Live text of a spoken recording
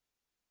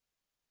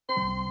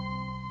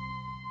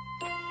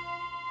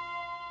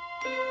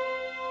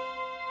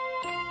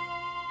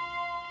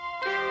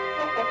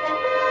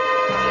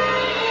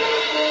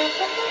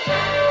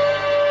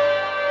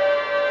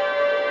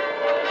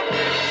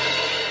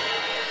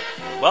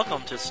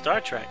Welcome to Star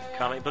Trek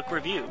Comic Book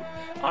Review.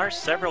 Our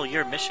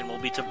several-year mission will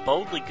be to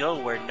boldly go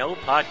where no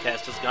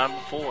podcast has gone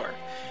before.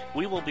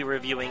 We will be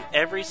reviewing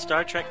every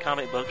Star Trek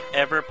comic book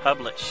ever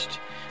published.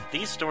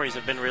 These stories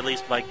have been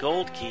released by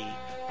Gold Key,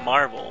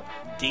 Marvel,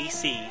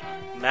 DC,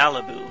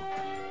 Malibu,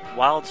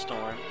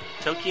 Wildstorm,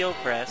 Tokyo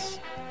Press,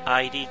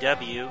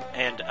 IDW,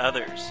 and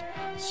others.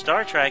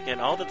 Star Trek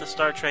and all that the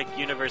Star Trek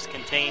universe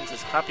contains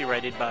is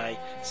copyrighted by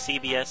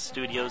CBS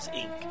Studios,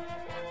 Inc.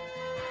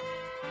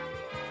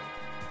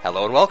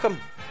 Hello and welcome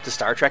to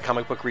Star Trek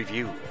Comic Book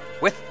Review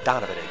with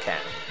Donovan and Ken.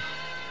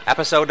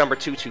 Episode number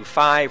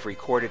 225,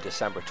 recorded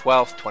December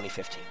 12th,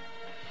 2015.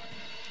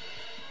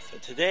 So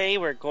today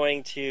we're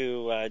going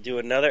to do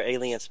another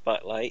Alien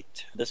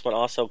Spotlight. This one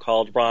also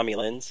called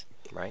Romulans.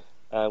 Right.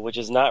 Which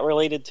is not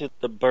related to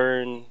the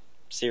Byrne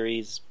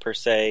series per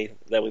se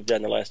that we've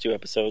done the last two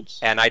episodes.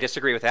 And I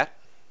disagree with that.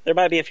 There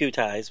might be a few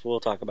ties. We'll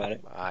talk about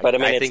it. But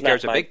I think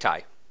there's a big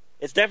tie.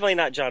 It's definitely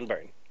not John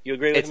Byrne. You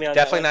agree with me on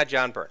that? It's definitely not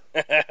John Byrne.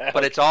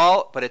 But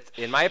it's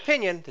in my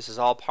opinion, this is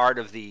all part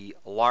of the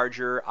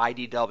larger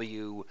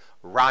IDW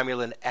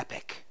Romulan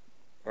epic.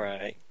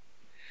 Right.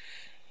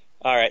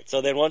 All right.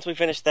 So then once we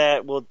finish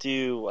that, we'll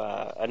do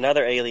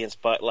another Alien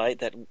Spotlight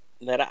that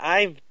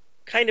I've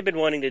kind of been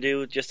wanting to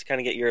do just to kind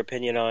of get your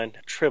opinion on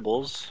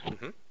Tribbles.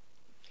 Mm-hmm.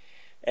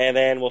 And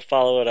then we'll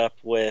follow it up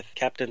with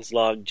Captain's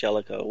Log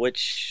Jellicoe,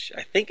 which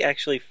I think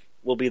actually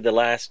will be the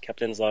last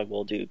Captain's Log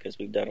we'll do because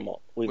we've done them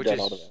all. We've done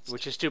all the rest.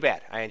 Which is too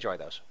bad. I enjoy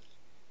those.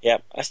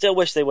 Yep. I still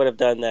wish they would have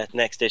done that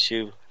next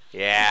issue.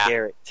 Yeah.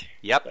 Garrett.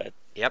 Yep.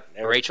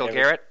 Rachel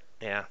Garrett.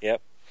 Yeah.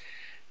 Yep.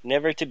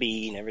 Never to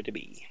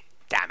be.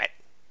 Damn it.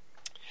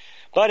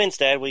 But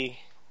instead, we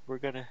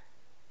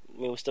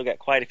still got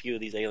quite a few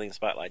of these Alien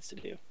Spotlights to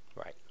do.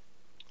 Right.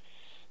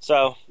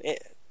 So,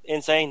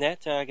 in saying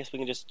that, I guess we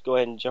can just go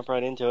ahead and jump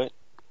right into it.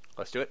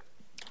 Let's do it.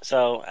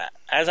 So,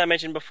 as I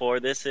mentioned before,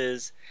 this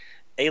is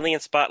Alien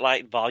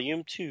Spotlight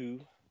Volume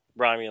 2,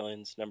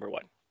 Romulans number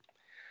 1.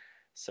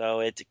 So,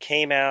 it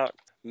came out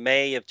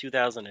May of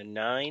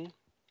 2009,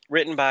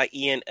 written by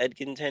Ian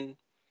Edginton,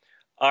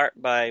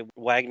 art by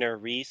Wagner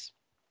Reese,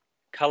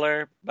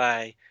 color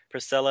by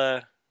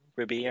Priscilla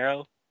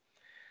Ribeiro,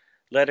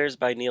 letters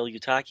by Neil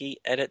Utaki,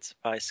 edits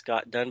by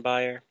Scott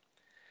Dunbar,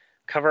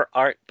 cover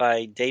art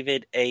by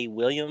David A.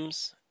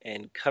 Williams,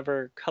 and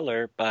cover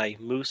color by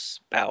Moose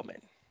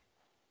Bauman.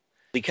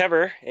 The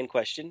cover in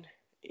question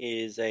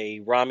is a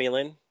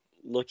Romulan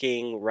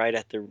looking right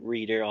at the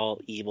reader,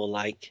 all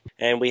evil-like.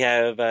 And we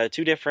have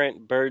two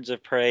different birds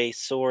of prey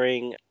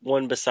soaring,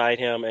 one beside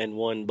him and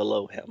one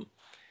below him.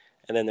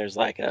 And then there's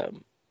like a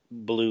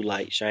blue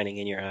light shining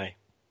in your eye.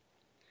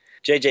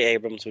 J.J.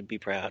 Abrams would be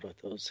proud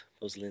with those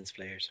lens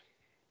flares.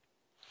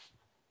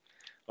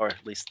 Or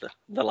at least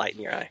the light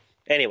in your eye.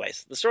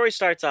 Anyways, the story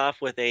starts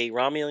off with a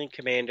Romulan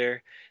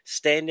commander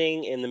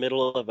standing in the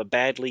middle of a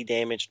badly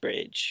damaged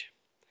bridge.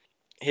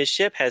 His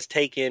ship has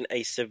taken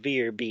a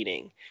severe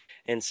beating,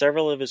 and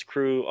several of his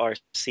crew are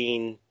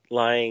seen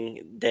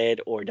lying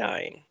dead or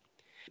dying.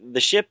 The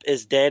ship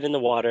is dead in the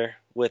water,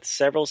 with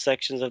several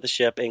sections of the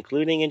ship,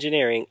 including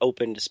engineering,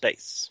 open to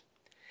space.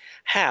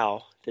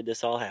 How did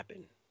this all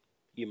happen?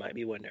 You might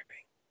be wondering.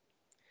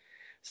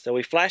 So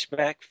we flash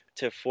back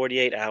to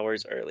 48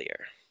 hours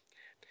earlier.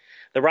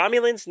 The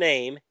Romulan's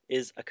name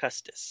is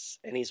Augustus,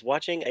 and he's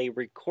watching a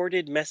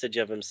recorded message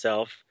of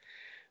himself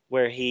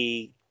where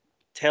he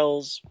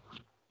tells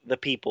the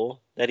people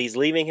that he's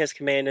leaving his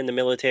command in the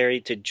military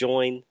to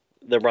join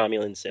the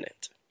Romulan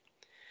Senate.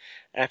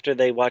 After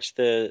they watch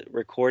the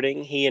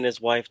recording, he and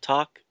his wife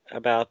talk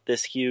about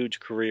this huge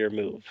career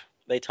move.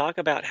 They talk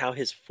about how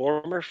his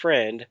former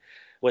friend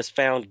was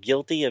found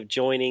guilty of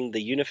joining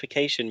the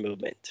unification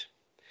movement.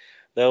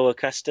 Though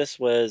Augustus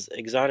was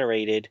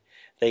exonerated,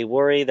 they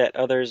worry that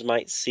others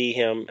might see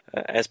him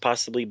as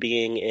possibly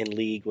being in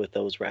league with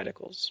those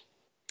radicals.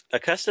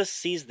 Augustus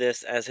sees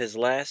this as his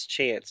last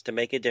chance to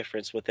make a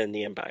difference within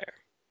the Empire.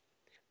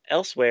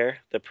 Elsewhere,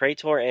 the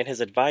Praetor and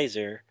his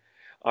advisor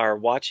are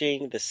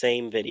watching the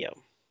same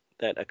video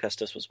that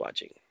Augustus was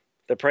watching.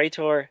 The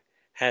Praetor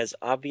has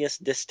obvious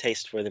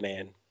distaste for the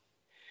man.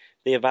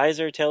 The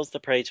advisor tells the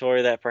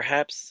Praetor that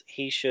perhaps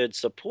he should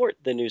support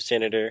the new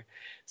senator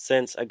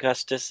since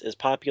Augustus is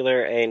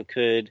popular and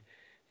could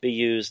be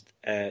used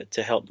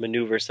to help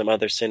maneuver some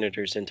other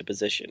senators into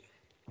position.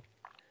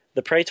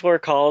 The Praetor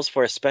calls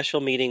for a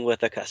special meeting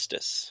with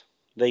Augustus.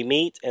 They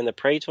meet, and the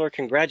Praetor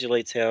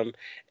congratulates him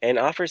and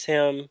offers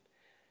him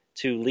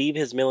to leave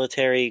his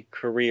military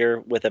career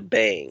with a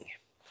bang,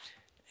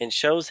 and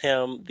shows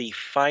him the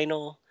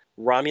final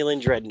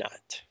Romulan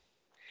dreadnought.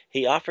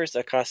 He offers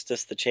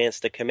Augustus the chance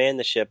to command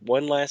the ship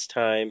one last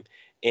time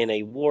in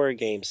a war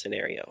game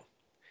scenario.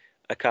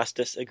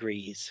 Augustus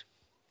agrees.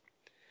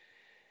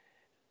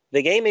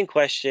 The game in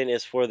question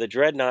is for the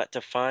dreadnought to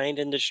find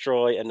and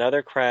destroy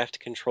another craft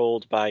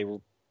controlled by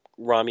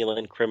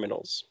Romulan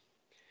criminals.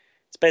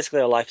 It's basically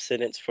a life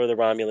sentence for the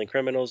Romulan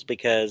criminals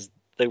because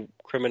the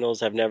criminals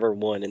have never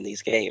won in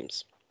these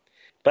games.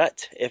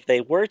 But if they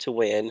were to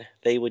win,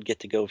 they would get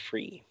to go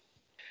free.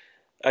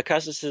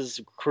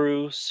 Augustus's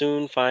crew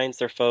soon finds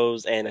their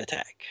foes and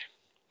attack.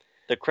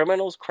 The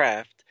criminal's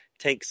craft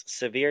takes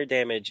severe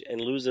damage and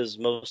loses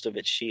most of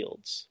its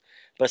shields.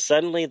 But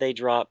suddenly they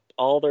drop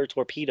all their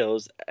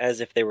torpedoes as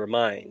if they were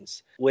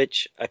mines,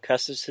 which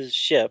Augustus's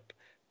ship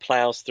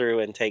plows through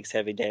and takes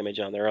heavy damage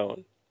on their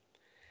own.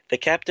 The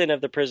captain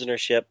of the prisoner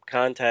ship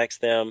contacts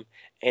them,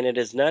 and it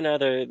is none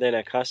other than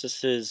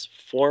Augustus's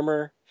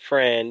former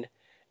friend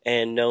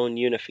and known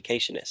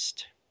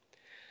unificationist.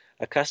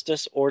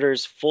 Augustus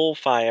orders full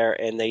fire,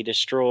 and they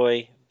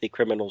destroy the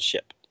criminal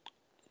ship.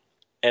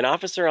 An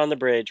officer on the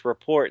bridge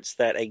reports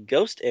that a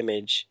ghost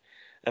image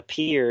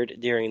appeared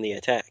during the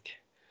attack.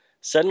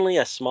 Suddenly,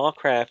 a small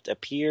craft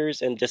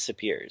appears and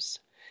disappears.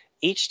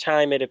 Each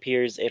time it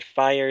appears, it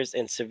fires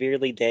and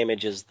severely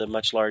damages the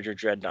much larger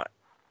dreadnought.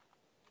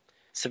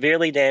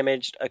 Severely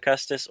damaged,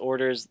 Augustus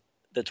orders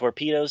the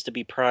torpedoes to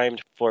be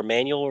primed for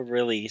manual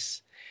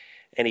release,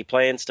 and he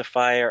plans to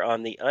fire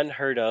on the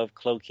unheard-of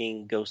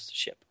cloaking ghost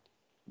ship.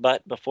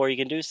 But before he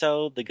can do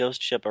so, the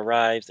ghost ship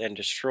arrives and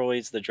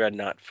destroys the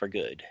dreadnought for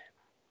good.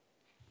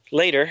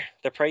 Later,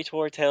 the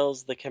Praetor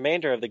tells the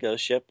commander of the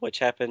ghost ship, which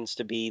happens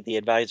to be the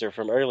advisor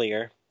from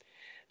earlier,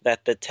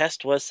 that the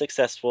test was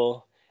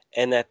successful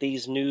and that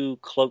these new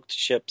cloaked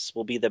ships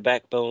will be the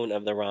backbone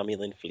of the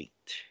Romulan fleet.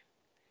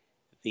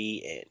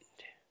 The end.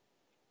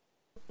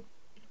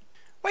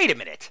 Wait a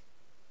minute.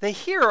 The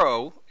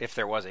hero, if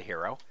there was a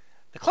hero,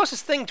 the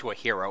closest thing to a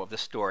hero of the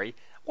story,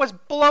 was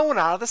blown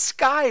out of the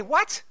sky.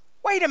 What?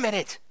 Wait a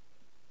minute.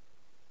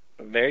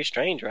 Very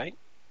strange, right?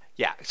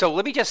 Yeah, so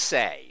let me just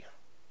say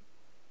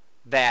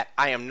that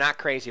I am not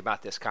crazy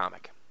about this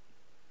comic.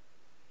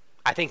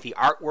 I think the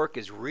artwork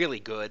is really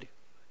good,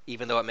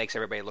 even though it makes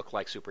everybody look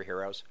like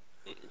superheroes.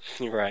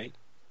 Right.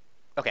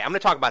 Okay, I'm going to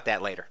talk about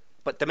that later.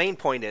 But the main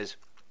point is,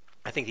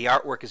 I think the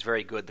artwork is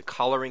very good. The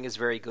coloring is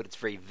very good. It's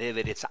very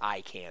vivid. It's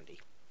eye candy.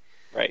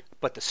 Right.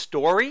 But the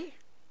story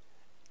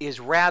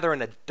is rather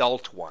an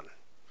adult one.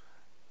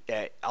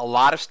 A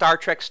lot of Star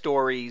Trek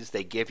stories,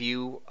 they give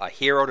you a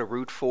hero to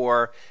root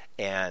for,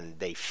 and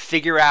they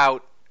figure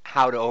out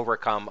how to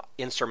overcome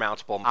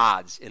insurmountable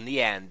odds in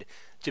the end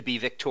to be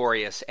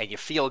victorious, and you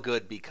feel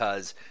good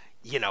because,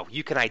 you know,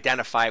 you can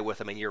identify with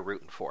them and you're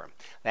rooting for them.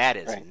 That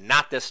is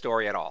not this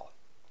story at all.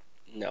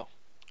 No.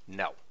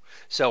 No.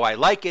 So I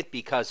like it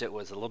because it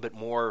was a little bit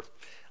more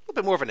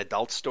of an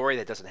adult story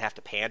that doesn't have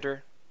to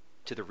pander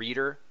to the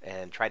reader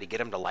and try to get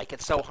them to like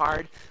it so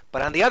hard.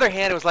 But on the other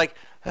hand, it was like,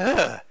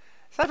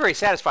 it's not a very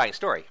satisfying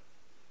story.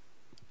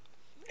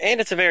 And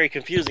it's a very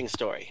confusing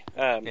story.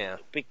 Yeah.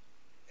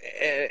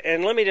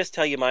 And let me just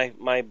tell you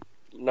my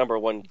number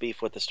one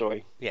beef with the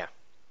story. Yeah.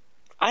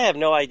 I have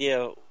no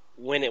idea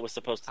when it was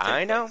supposed to take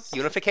I know. place.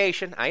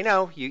 Unification. I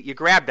know. You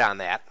grabbed on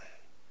that.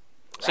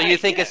 So you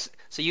think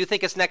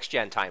it's next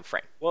gen time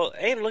frame? Well,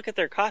 and look at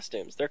their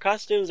costumes. Their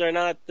costumes are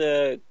not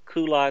the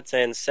culottes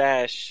and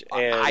sash.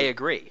 And I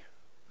agree.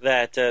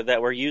 That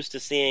we're used to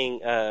seeing.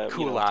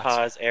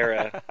 TOS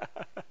era.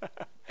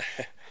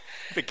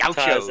 The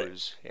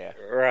gauchos. Yeah.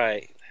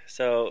 Right.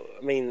 So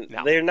I mean,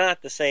 No. they're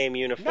not the same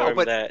uniform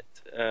but- that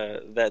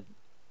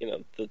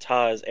the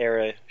TOS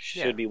era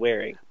should be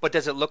wearing. But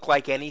does it look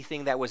like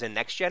anything that was in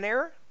next gen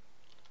era?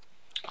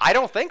 I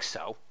don't think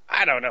so.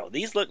 I don't know.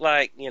 These look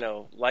like,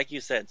 like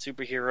you said,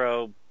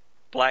 superhero,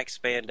 black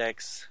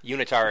spandex.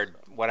 Unitard,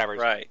 whatever.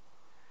 Right.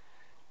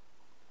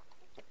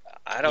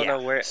 I don't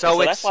know where. So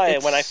that's why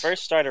when I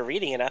first started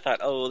reading it, I thought,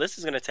 oh, this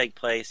is going to take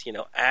place,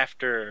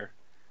 after,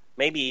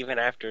 maybe even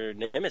after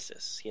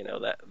Nemesis,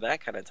 that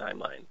kind of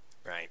timeline.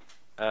 Right.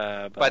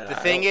 But the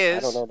thing is,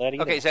 I don't know that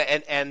either. okay, so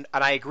and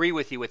I agree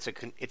with you. It's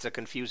a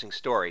confusing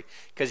story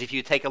because if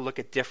you take a look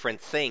at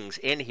different things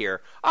in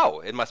here,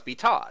 it must be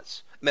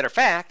TOS. Matter of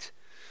fact,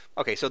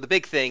 okay, so the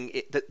big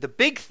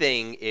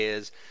thing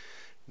is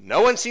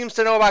no one seems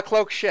to know about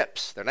cloaked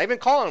ships. They're not even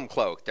calling them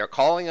cloaked. They're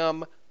calling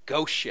them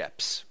ghost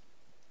ships.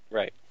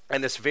 Right.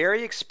 And this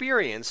very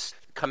experienced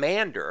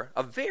commander,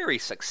 a very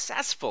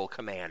successful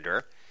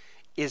commander,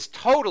 is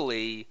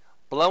totally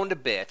blown to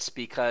bits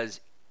because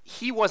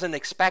he wasn't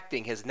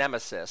expecting his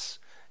nemesis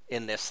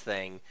in this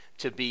thing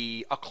to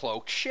be a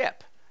cloaked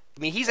ship. I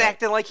mean, he's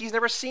acting like he's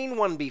never seen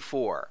one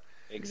before.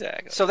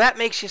 Exactly. So that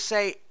makes you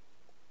say,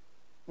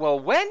 well,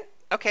 when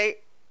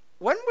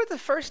were the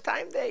first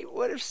time they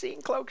would have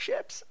seen cloaked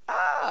ships?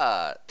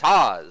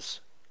 TOS.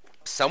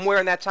 Somewhere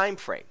in that time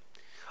frame.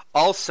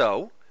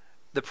 Also,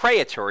 the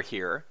Praetor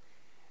here,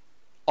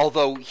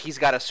 although he's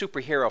got a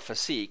superhero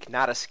physique,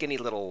 not a skinny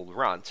little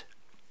runt,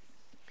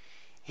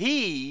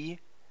 he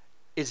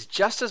is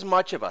just as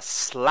much of a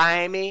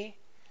slimy,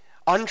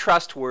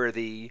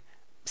 untrustworthy,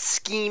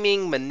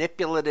 scheming,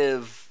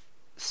 manipulative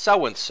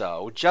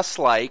so-and-so, just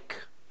like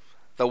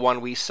the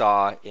one we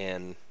saw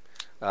in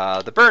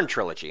the Byrne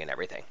trilogy and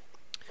everything.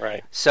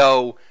 Right.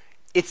 So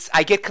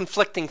I get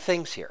conflicting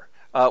things here.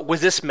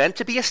 Was this meant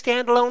to be a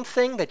standalone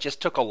thing that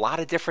just took a lot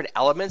of different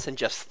elements and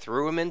just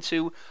threw them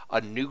into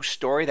a new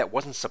story that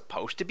wasn't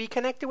supposed to be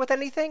connected with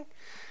anything?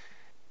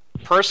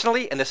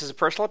 Personally, and this is a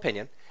personal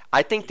opinion,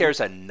 I think there's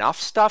enough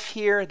stuff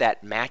here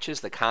that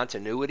matches the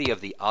continuity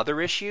of the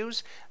other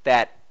issues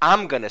that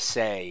I'm going to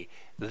say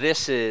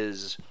this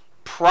is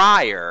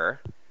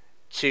prior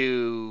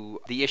to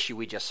the issue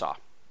we just saw.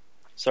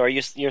 So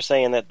you're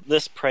saying that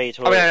this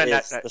Praetor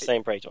is the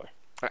same Praetor?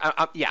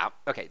 Yeah,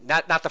 okay.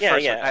 Not the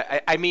first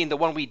one. I mean the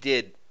one we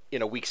did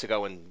weeks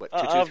ago in what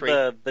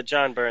 223. The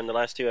John Byrne, the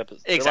last two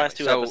episodes. Exactly. The last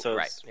two episodes.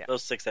 Right, yeah.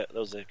 Those six.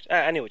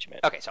 I knew what you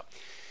meant. Okay, so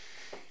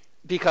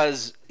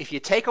because if you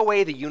take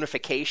away the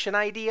unification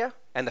idea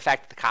and the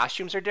fact that the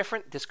costumes are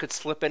different, this could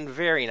slip in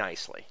very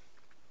nicely.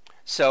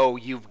 So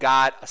you've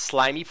got a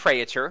slimy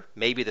Praetor,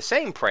 maybe the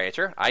same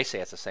Praetor. I say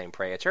it's the same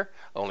Praetor,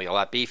 only a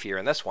lot beefier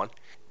in this one.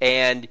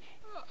 And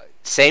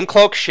same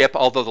cloak ship,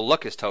 although the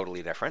look is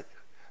totally different.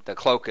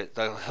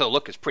 The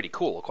look is pretty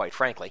cool, quite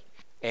frankly.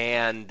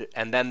 And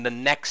then the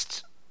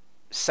next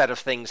set of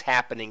things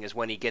happening is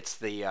when he gets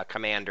the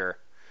commander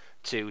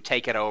to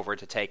take it over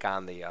to take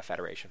on the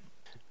Federation.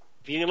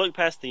 If you look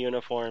past the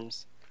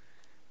uniforms,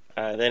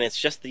 then it's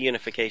just the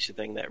unification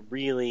thing that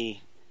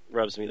really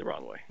rubs me the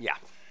wrong way. Yeah.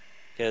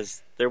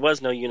 Because there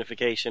was no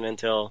unification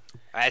until...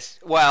 As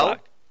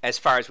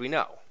far as we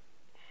know.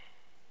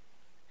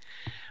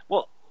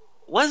 Well,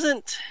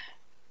 wasn't...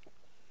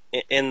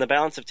 In the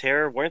Balance of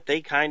Terror, weren't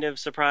they kind of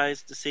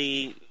surprised to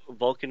see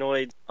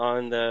Vulcanoids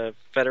on the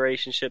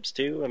Federation ships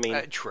too? I mean,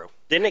 true.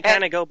 Didn't it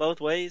kind of go both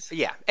ways?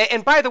 Yeah.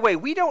 And by the way,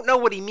 we don't know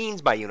what he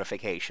means by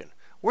unification.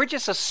 We're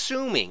just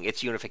assuming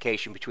it's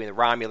unification between the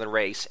Romulan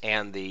race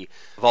and the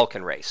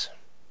Vulcan race.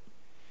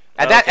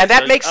 And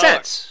that makes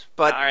sense.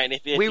 But all right,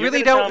 if we you're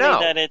really don't know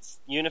me that it's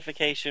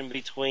unification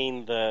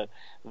between the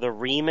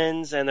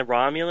Remans and the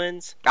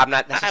Romulans. I'm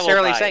not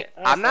necessarily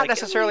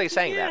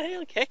saying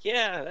that. Heck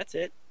yeah, that's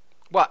it.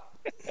 Well,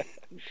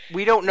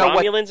 we don't know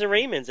Romulans and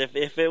Remans.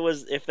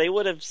 If they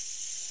would have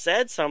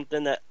said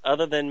something that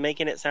other than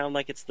making it sound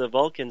like it's the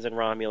Vulcans and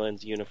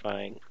Romulans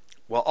unifying,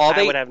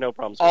 I would have no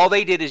problems with all it.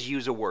 They did is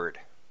use a word.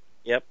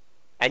 Yep.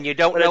 And you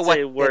don't know what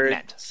a word it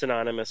meant.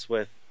 Synonymous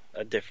with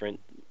a different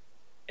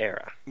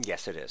era.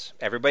 Yes, it is.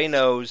 Everybody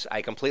knows.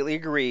 I completely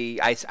agree.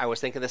 I was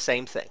thinking the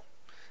same thing.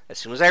 As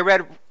soon as I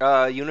read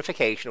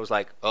unification, it was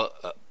like,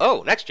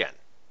 next gen.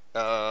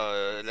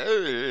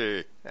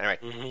 No. All right.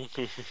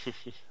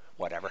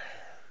 Whatever.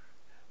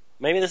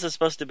 Maybe this is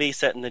supposed to be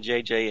set in the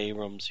J.J.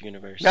 Abrams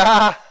universe.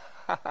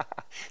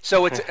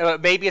 So it's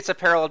maybe it's a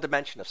parallel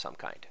dimension of some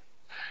kind.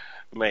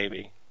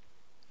 Maybe.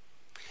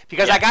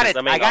 Because I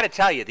got to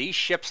tell you, these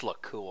ships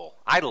look cool.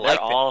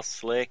 They're all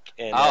slick,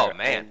 and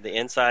and the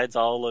insides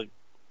all look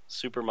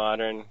super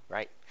modern.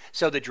 Right.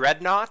 So the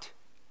Dreadnought,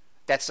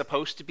 that's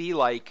supposed to be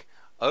like,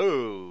 that's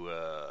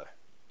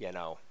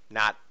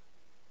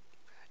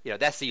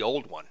the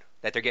old one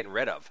that they're getting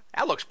rid of.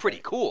 That looks pretty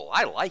cool.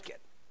 I like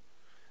it.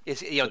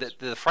 It's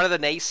the front of the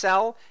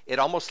nacelle, it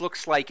almost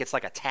looks like it's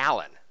like a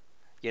Talon.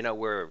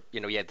 Where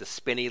you had the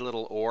spinny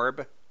little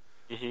orb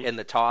in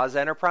the TOS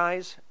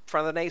Enterprise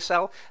front of the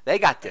nacelle. They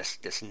got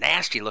this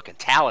nasty looking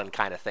Talon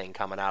kind of thing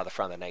coming out of the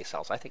front of the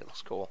nacelle. So I think it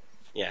looks cool.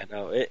 Yeah,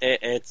 no,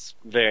 it's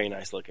very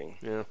nice looking.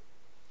 Yeah.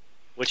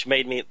 Which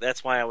made me.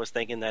 That's why I was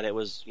thinking that it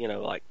was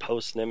like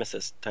post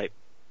Nemesis type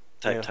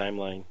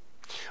timeline.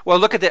 Well,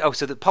 look at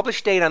so the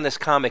published date on this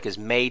comic is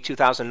May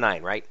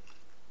 2009, right?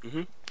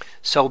 Mm-hmm.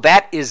 So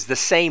that is the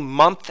same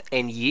month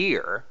and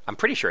year. I'm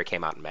pretty sure it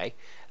came out in May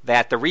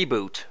that the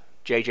reboot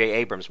J.J.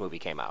 Abrams movie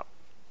came out.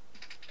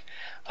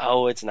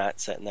 Oh, it's not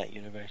set in that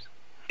universe.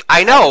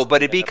 I know,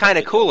 but it'd be kind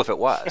of cool if it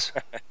was.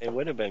 It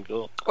would have been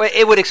cool. Well,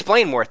 it would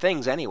explain more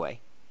things anyway.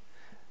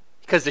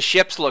 Because the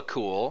ships look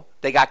cool.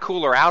 They got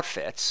cooler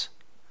outfits.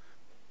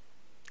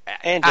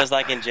 And just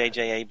like in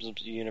J.J.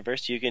 Abrams'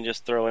 universe, you can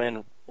just throw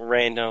in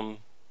random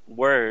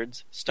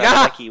words,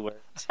 Star Trek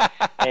words,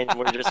 and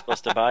we're just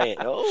supposed to buy it.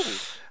 Oh.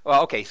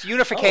 Well, okay, so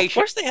unification.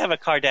 Of course they have a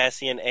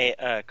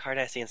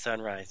Cardassian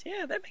sunrise.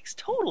 Yeah, that makes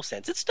total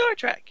sense. It's Star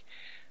Trek.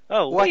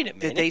 Oh, wait a minute.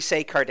 Did they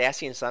say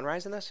Cardassian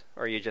sunrise in this?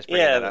 Or are you just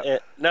bringing it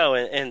up? No,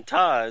 in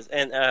TOS,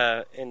 and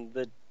in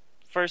the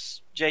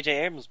first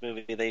J.J. Abrams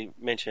movie, they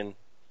mention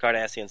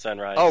Cardassian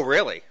sunrise. Oh,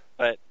 really?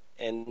 But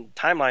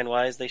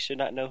timeline-wise, they should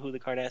not know who the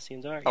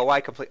Cardassians are. Oh,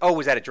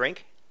 was that a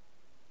drink?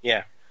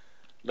 Yeah.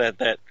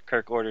 That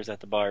Kirk orders at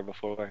the bar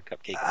before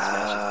Cupcake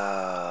smashes.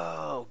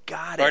 Oh,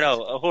 got it. Or no,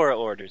 Uhura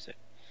orders it.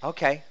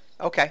 Okay.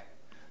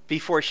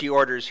 Before she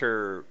orders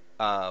her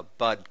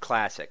Bud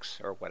Classics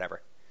or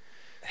whatever.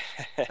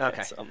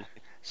 Okay.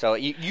 So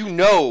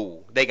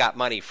they got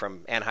money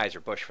from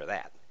Anheuser-Busch for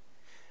that.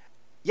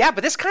 Yeah,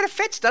 but this kind of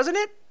fits, doesn't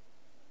it?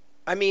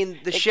 I mean,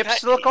 the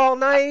ships look all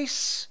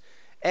nice,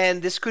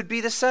 and this could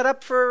be the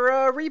setup for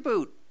a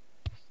reboot.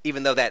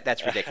 Even though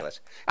that's ridiculous.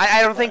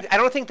 I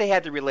don't think they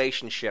had the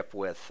relationship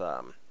with.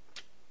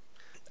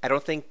 I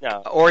don't think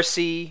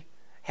Orci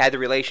had the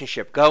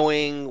relationship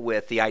going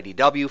with the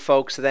IDW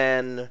folks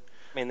then.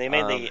 I mean, they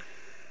made the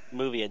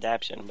movie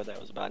adaptation, but that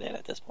was about it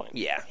at this point.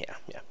 Yeah.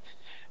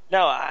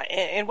 No,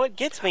 and what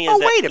gets me is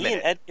that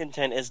Ian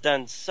Edginton has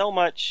done so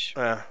much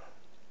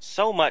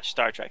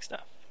Star Trek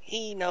stuff.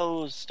 He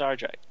knows Star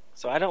Trek,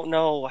 so I don't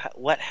know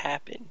what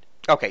happened.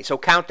 Okay, so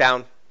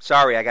countdown.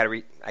 Sorry, I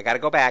gotta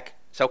go back.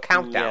 So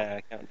Countdown.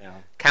 Yeah,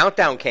 Countdown.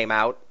 Countdown came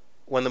out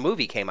when the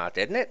movie came out,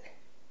 didn't it?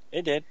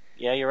 It did.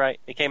 Yeah, you're right.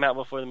 It came out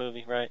before the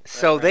movie, right?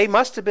 So right. they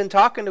must have been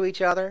talking to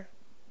each other.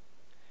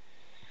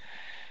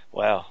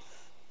 Well,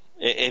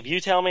 if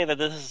you tell me that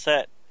this is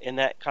set in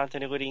that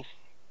continuity,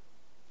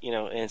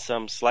 in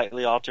some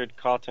slightly altered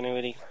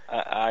continuity,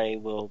 I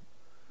will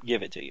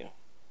give it to you.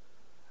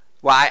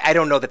 Well, I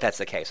don't know that that's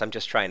the case. I'm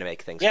just trying to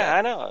make things Yeah, fair.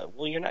 I know.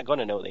 Well, you're not going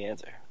to know the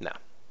answer. No.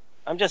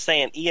 I'm just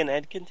saying, Ian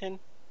Edginton,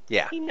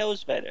 Yeah. he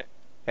knows better.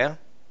 Yeah.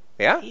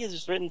 Yeah. He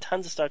has written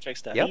tons of Star Trek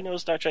stuff. Yep. He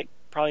knows Star Trek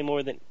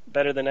probably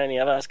better than any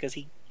of us because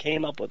he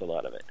came up with a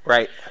lot of it.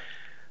 Right.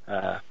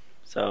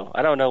 So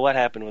I don't know what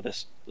happened with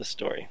this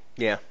story.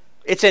 Yeah.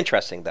 It's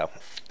interesting though.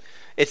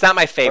 It's not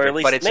my favorite, Or at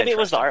least, but it's maybe interesting.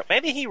 it was the art.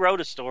 Maybe he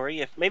wrote a story.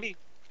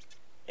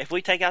 If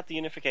we take out the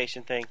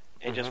unification thing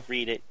and just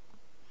read it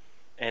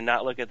and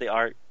not look at the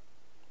art,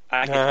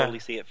 I can totally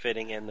see it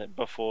fitting in the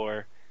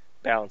before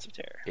Balance of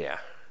Terror. Yeah.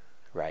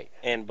 Right.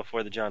 And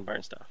before the John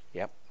Byrne stuff.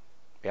 Yep.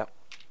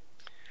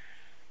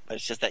 But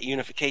it's just that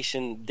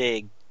unification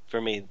dig for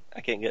me.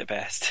 I can't get it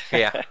past.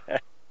 Yeah.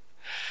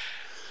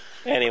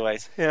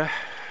 Anyways. Yeah.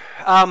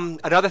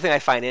 Another thing I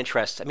find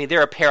interesting, I mean,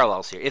 there are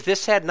parallels here. If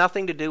this had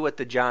nothing to do with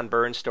the John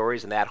Byrne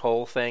stories and that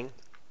whole thing,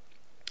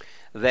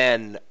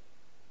 then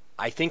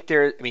I think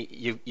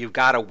you've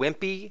got a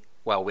wimpy,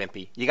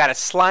 you got a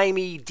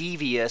slimy,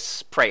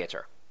 devious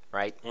Praetor,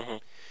 right?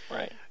 Mm-hmm.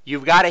 Right.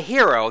 You've got a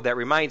hero that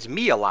reminds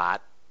me a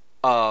lot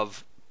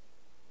of,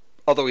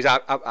 although he's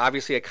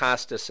obviously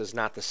Acostus is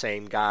not the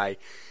same guy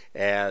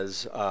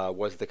as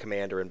was the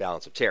commander in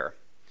Balance of Terror.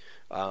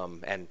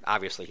 And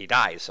obviously he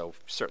dies, so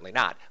certainly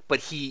not.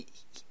 But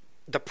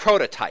the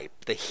prototype,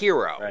 the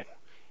hero, right.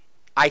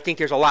 I think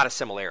there's a lot of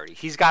similarity.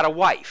 He's got a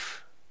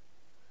wife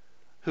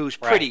who's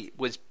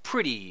was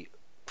pretty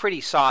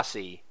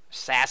saucy,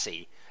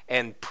 sassy,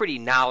 and pretty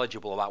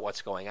knowledgeable about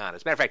what's going on.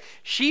 As a matter of fact,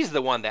 she's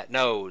the one that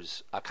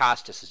knows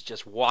Acostus is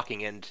just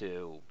walking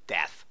into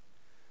death.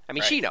 I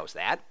mean, she knows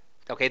that.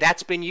 Okay,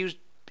 that's been used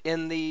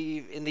in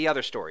the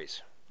other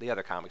stories. The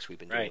other comics we've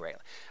been doing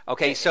lately.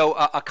 Okay, so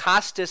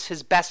Acostus,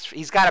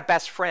 he's got a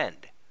best friend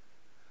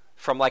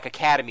from like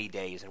Academy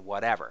days and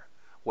whatever.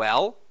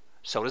 Well,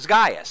 so does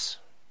Gaius.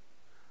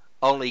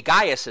 Only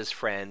Gaius's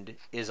friend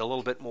is a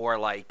little bit more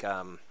like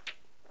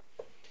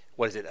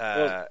what is it?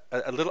 A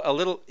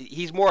little.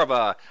 He's more of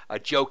a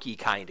jokey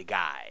kind of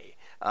guy.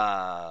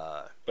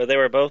 But they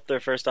were both their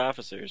first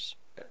officers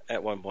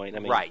at one point. I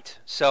mean, right.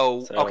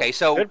 So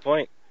good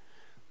point.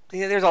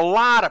 There's a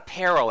lot of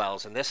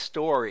parallels in this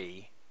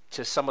story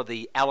to some of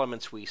the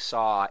elements we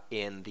saw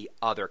in the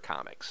other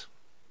comics.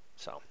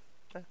 So,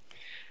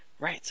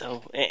 right.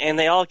 So, and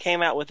they all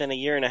came out within a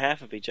year and a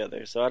half of each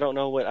other. So I don't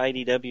know what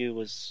IDW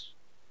was.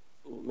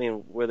 I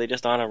mean, were they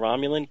just on a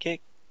Romulan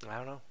kick? I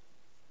don't know.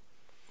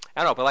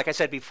 But like I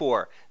said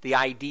before, the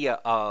idea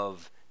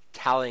of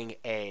telling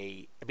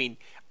when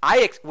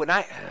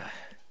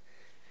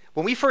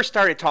we first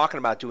started talking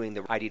about doing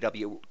the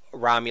IDW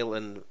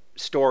Romulan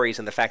stories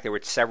and the fact there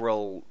were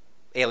several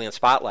Alien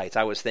Spotlights,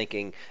 I was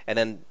thinking, and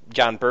then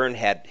John Byrne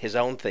had his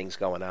own things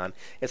going on.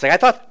 It's like I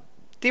thought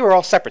they were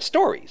all separate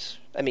stories.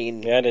 I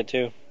mean, yeah, I did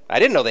too. I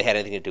didn't know they had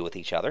anything to do with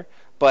each other,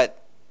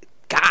 but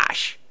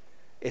gosh,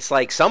 it's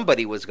like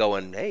somebody was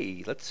going,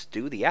 "Hey, let's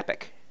do the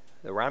epic,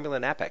 the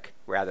Romulan epic,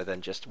 rather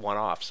than just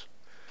one-offs."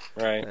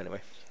 Right. Anyway.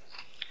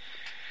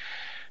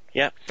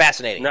 Yeah.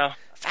 Fascinating. No.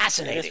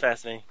 Fascinating. It is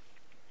fascinating.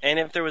 And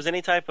if there was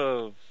any type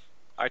of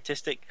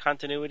artistic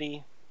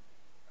continuity,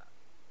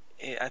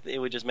 it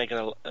would just make it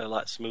a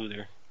lot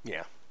smoother.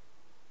 Yeah.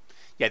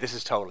 Yeah, this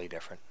is totally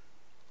different.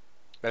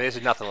 But this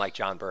is nothing like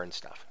John Byrne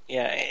stuff.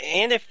 Yeah,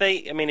 and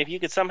if you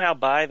could somehow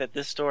buy that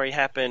this story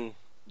happened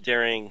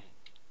during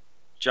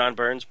John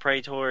Byrne's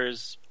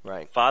Praetor's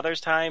father's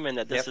time and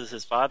that this is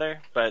his father,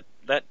 but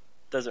that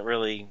doesn't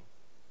really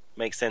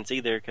make sense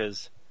either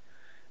because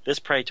this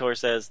Praetor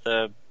says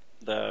the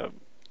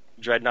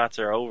dreadnoughts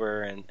are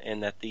over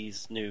and that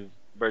these new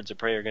Birds of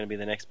Prey are going to be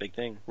the next big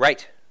thing.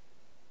 Right.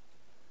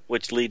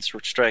 Which leads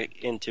straight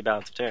into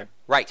Balance of Terror.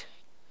 Right.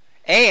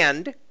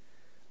 And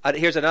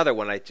here's another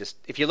one.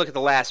 If you look at the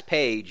last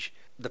page,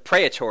 the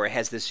Praetor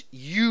has this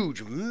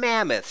huge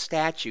mammoth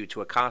statue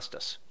to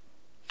Acostus.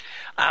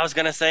 I was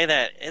going to say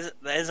that.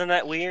 Isn't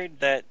that weird?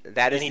 That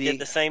is did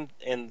the same,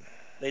 and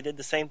they did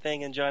the same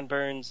thing in John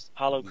Byrne's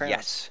Hollow Crown.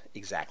 Yes,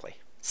 exactly.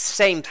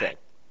 Same thing.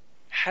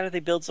 How do they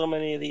build so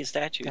many of these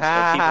statues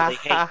of people they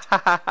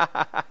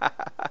hate?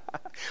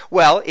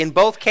 Well, in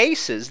both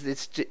cases,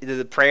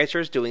 the Praetor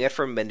is doing it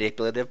for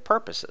manipulative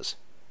purposes.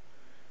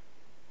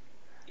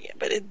 Yeah,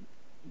 but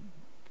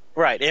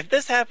right. If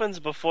this happens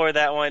before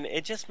that one,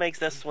 it just makes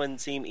this one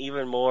seem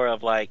even more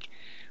of like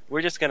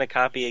we're just going to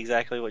copy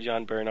exactly what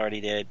John Byrne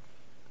already did.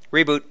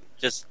 Reboot.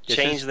 Just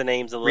change the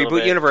names a little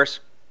bit. Reboot universe.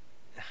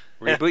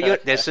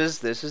 Reboot. This is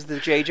the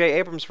J.J.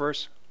 Abrams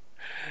verse.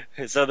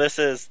 So this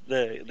is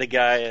the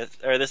guy,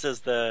 or this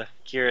is the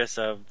Curious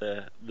of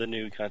the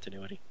new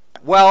continuity.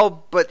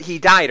 Well, but he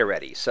died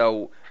already,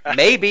 so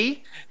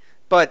maybe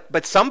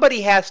But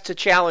somebody has to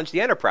challenge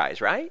the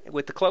Enterprise, right?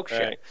 With the cloak ship.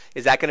 Right.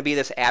 Is that going to be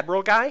this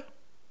Admiral guy?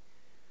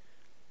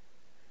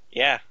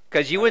 Yeah.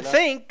 Because you I would don't know.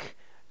 think,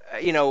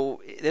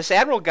 this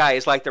Admiral guy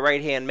is like the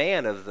right-hand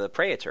man of the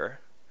Praetor.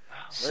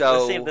 Let's see if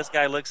So this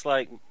guy looks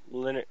like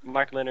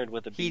Mark Leonard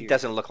with a he beard.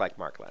 doesn't look like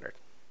Mark Leonard.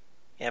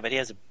 Yeah, but he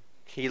has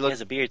He he looks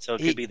has a beard, so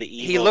it he, could be the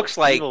he evil. looks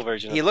like evil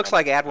version. he of looks him.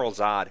 like Admiral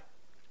Zod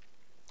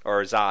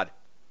or Zod.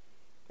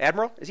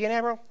 Admiral? Is he an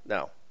admiral?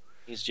 No,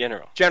 He's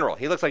general. General.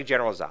 He looks like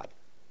General Zod.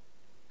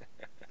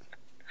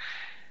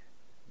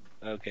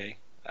 Okay,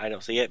 I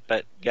don't see it,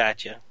 but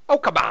gotcha. Oh,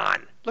 come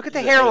on! Look at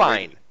the He's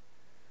hairline. angry.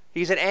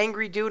 He's an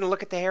angry dude, and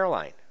look at the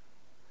hairline.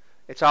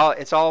 It's all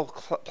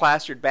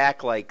plastered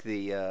back like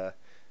the.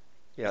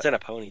 Yeah. It's in a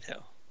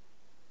ponytail.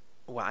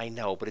 Well, I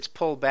know, but it's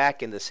pulled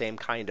back in the same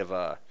kind of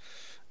a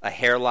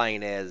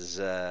hairline as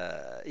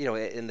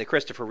in the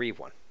Christopher Reeve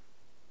one.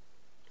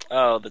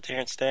 Oh, the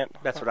Terrence Stamp.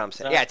 That's what I'm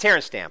saying. Zod? Yeah,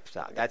 Terrence Stamp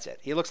Zod. That's it.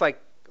 He looks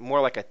like more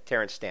like a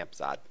Terrence Stamp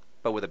Zod,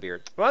 but with a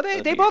beard. Well, they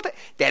With a they beard. both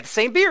they had the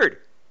same beard.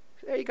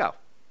 There you go.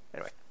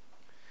 Anyway,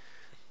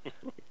 you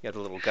have the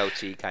little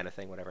goatee kind of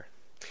thing, whatever.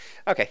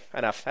 Okay,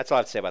 enough. That's all I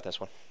have to say about this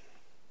one.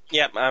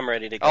 Yep, I'm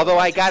ready to go. Although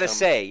on I to gotta some-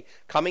 say,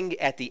 coming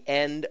at the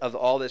end of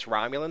all this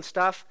Romulan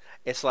stuff,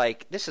 it's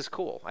like, this is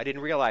cool. I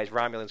didn't realize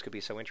Romulans could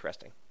be so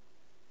interesting.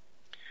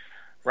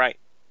 Right.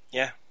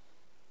 Yeah.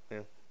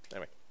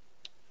 Anyway.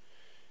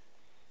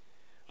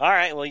 All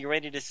right. Well, you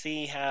ready to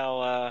see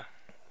how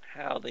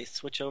they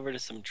switch over to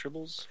some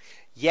tribbles?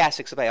 Yes,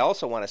 except I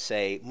also want to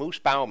say Moose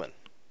Bauman.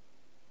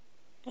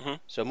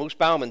 Mhm. So Moose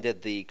Bauman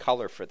did the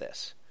color for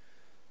this.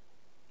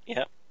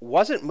 Yep.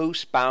 Wasn't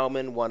Moose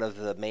Bauman one of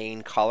the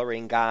main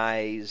coloring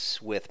guys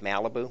with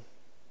Malibu?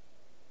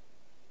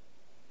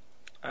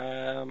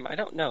 I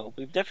don't know.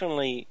 We've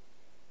definitely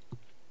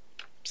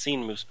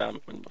seen Moose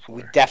Bauman before.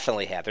 We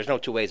definitely have. There's no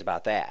two ways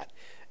about that.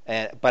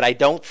 But I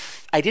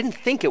didn't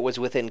think it was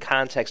within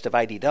context of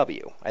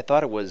IDW. I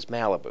thought it was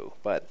Malibu,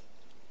 but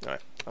all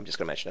right, I'm just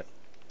going to mention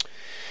it.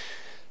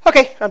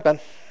 Okay, I'm done.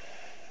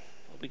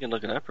 We can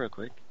look it up real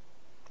quick.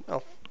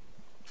 Well,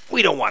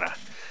 we don't want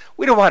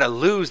to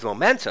lose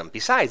momentum.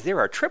 Besides, there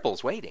are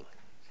triples waiting.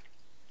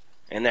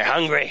 And they're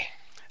hungry.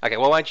 Okay,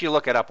 well, why don't you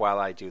look it up while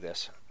I do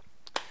this?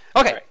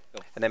 Okay, All right,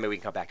 go. and then maybe we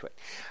can come back to it.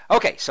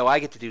 Okay, so I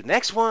get to do the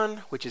next one,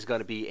 which is going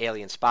to be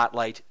Alien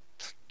Spotlight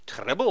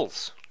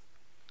Tribbles.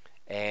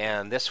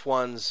 And this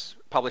one's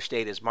published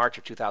date is March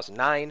of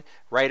 2009.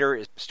 Writer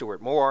is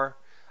Stuart Moore.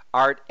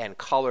 Art and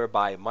color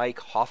by Mike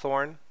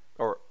Hawthorne.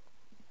 Or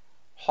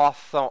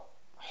Hawthorne.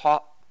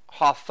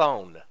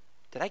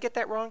 Did I get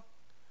that wrong?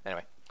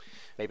 Anyway,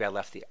 maybe I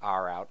left the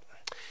R out.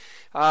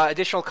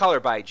 Additional color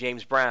by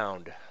James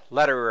Brown.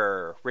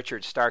 Letterer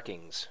Richard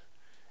Starkings.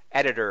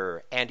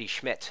 Editor Andy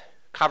Schmidt.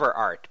 Cover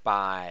art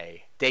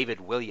by David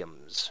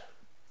Williams.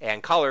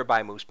 And color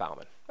by Moose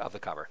Bauman. Of the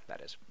cover,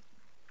 that is.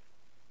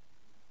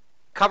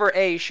 Cover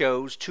A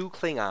shows two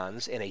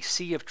Klingons in a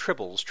sea of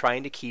tribbles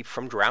trying to keep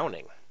from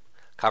drowning.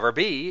 Cover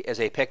B is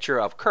a picture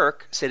of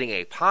Kirk sitting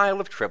a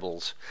pile of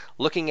tribbles,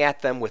 looking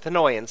at them with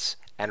annoyance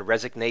and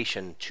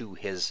resignation to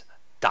his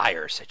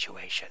dire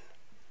situation.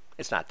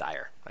 It's not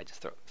dire. I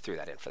just threw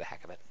that in for the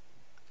heck of it.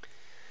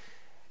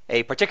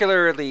 A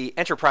particularly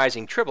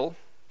enterprising tribble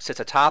sits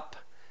atop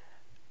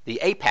the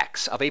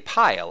apex of a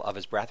pile of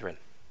his brethren.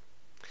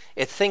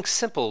 It thinks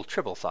simple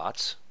tribble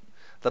thoughts,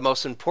 the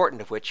most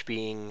important of which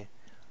being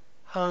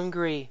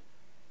hungry,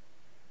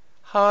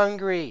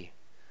 hungry,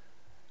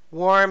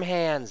 warm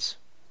hands,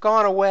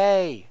 gone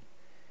away,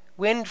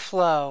 wind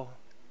flow.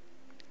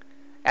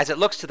 As it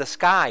looks to the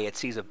sky, it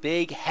sees a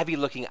big,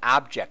 heavy-looking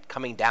object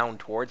coming down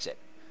towards it.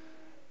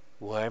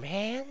 Warm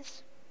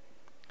hands?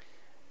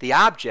 The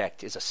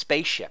object is a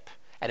spaceship,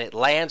 and it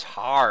lands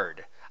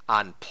hard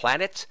on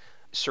planet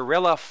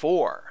Cyrilla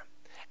 4,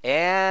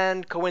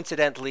 and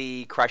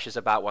coincidentally crushes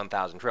about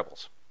 1,000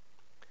 tribbles.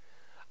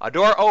 A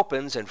door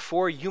opens and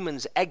 4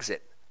 humans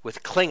exit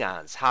with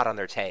Klingons hot on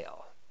their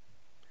tail.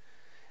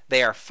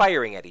 They are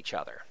firing at each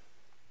other.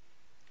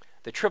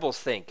 The tribbles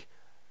think,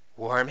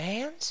 warm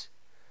hands?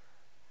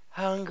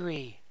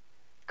 Hungry.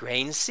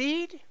 Grain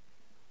seed?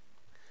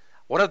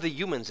 One of the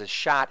humans is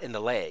shot in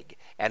the leg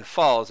and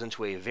falls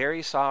into a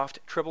very soft,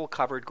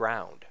 tribble-covered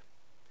ground.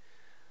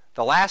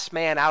 The last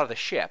man out of the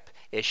ship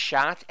is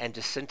shot and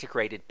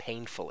disintegrated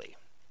painfully.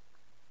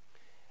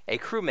 A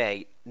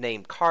crewmate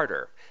named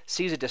Carter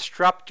sees a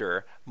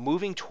disruptor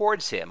moving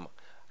towards him,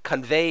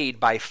 conveyed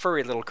by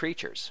furry little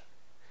creatures.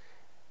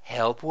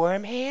 Help,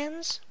 warm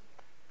hands?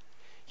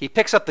 He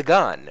picks up the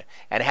gun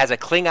and has a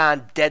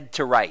Klingon dead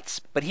to rights,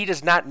 but he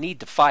does not need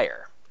to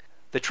fire.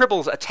 The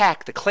tribbles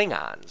attack the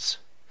Klingons.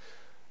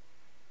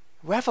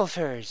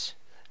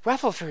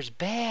 Rufflefur's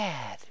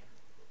bad.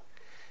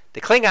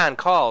 The Klingon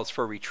calls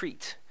for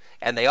retreat,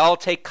 and they all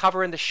take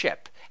cover in the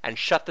ship and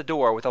shut the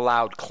door with a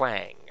loud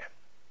clang.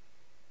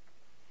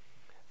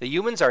 The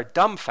humans are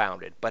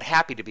dumbfounded, but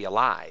happy to be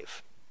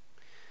alive.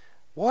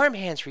 Warm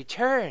hands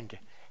returned,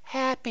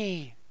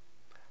 happy,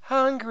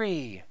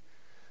 hungry.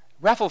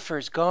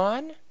 Rufflefur's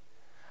gone,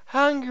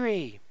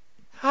 hungry,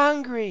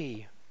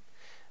 hungry.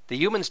 The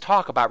humans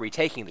talk about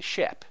retaking the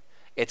ship.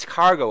 Its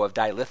cargo of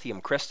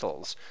dilithium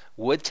crystals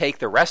would take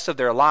the rest of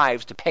their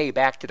lives to pay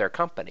back to their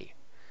company.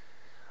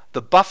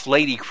 The buff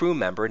lady crew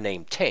member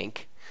named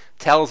Tink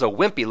tells a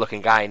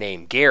wimpy-looking guy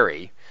named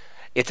Gary,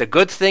 "It's a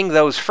good thing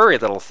those furry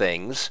little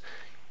things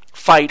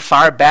fight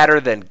far better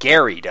than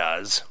Gary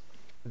does."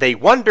 They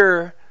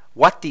wonder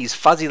what these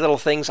fuzzy little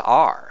things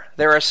are.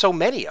 There are so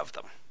many of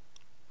them.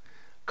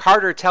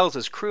 Carter tells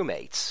his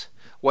crewmates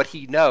what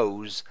he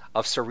knows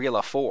of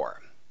Serila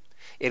 4.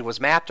 It was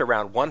mapped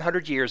around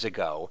 100 years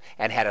ago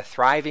and had a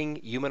thriving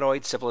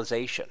humanoid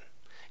civilization.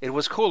 It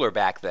was cooler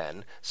back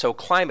then, so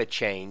climate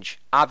change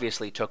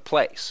obviously took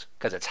place,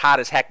 because it's hot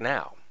as heck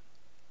now.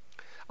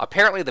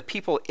 Apparently the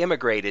people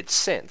immigrated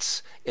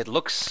since. It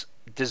looks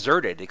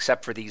deserted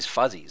except for these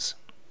fuzzies.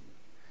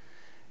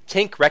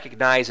 Tink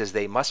recognizes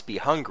they must be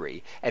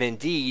hungry, and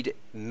indeed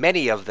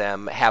many of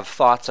them have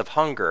thoughts of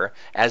hunger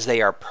as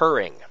they are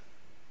purring.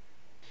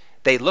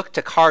 They look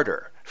to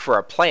Carter for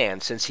a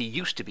plan since he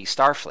used to be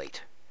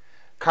Starfleet.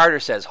 Carter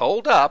says,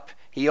 "Hold up,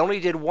 he only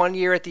did 1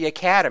 year at the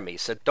academy,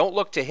 so don't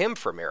look to him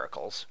for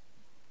miracles."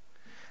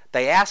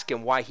 They ask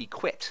him why he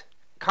quit.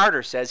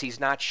 Carter says he's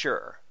not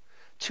sure.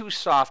 Too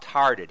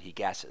soft-hearted, he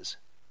guesses.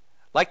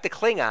 Like the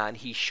Klingon,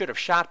 he should have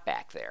shot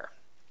back there.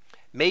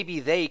 Maybe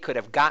they could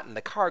have gotten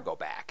the cargo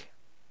back.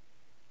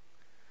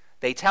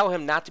 They tell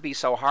him not to be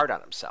so hard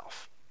on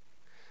himself.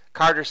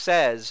 Carter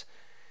says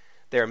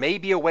there may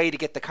be a way to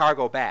get the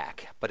cargo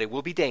back, but it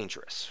will be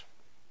dangerous.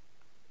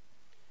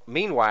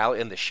 Meanwhile,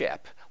 in the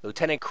ship,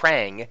 Lieutenant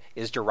Krang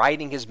is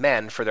deriding his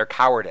men for their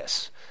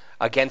cowardice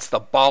against the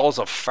balls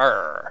of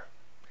fur.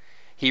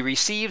 He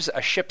receives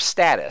a ship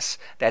status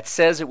that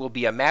says it will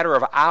be a matter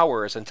of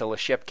hours until the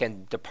ship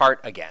can depart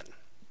again.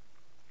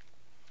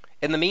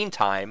 In the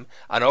meantime,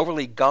 an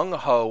overly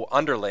gung-ho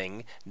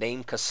underling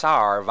named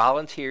Kassar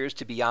volunteers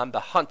to be on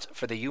the hunt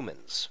for the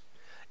humans.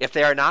 If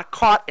they are not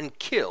caught and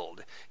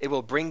killed, it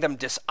will bring them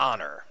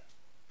dishonor.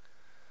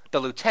 The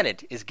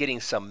lieutenant is getting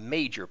some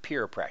major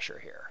peer pressure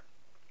here.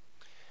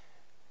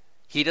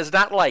 He does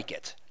not like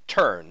it,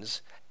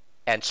 turns,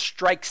 and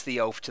strikes the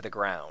oaf to the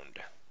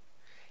ground.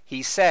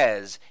 He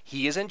says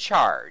he is in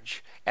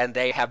charge, and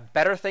they have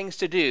better things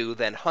to do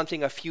than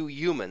hunting a few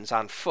humans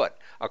on foot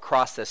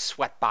across this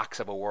sweatbox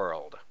of a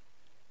world.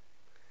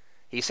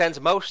 He sends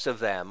most of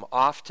them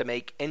off to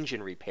make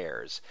engine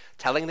repairs,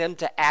 telling them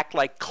to act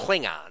like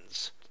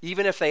Klingons,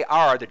 even if they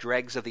are the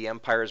dregs of the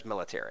Empire's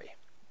military.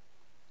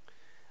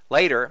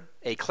 Later,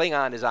 a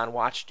Klingon is on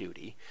watch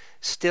duty,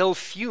 still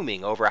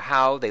fuming over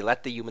how they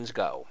let the humans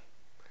go.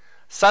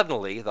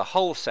 Suddenly, the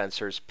hull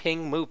sensors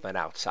ping movement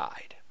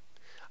outside.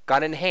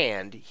 Gun in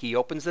hand, he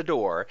opens the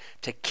door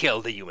to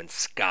kill the human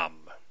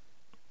scum.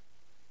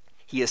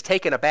 He is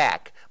taken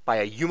aback by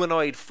a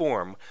humanoid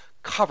form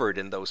covered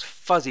in those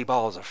fuzzy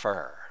balls of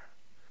fur.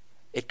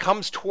 It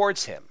comes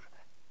towards him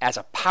as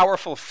a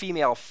powerful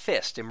female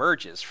fist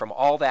emerges from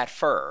all that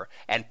fur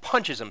and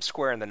punches him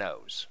square in the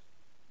nose.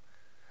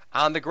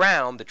 On the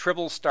ground, the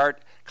tribbles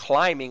start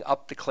climbing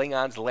up the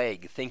Klingon's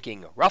leg,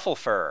 thinking, "Ruffle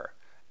fur,"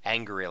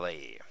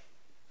 angrily.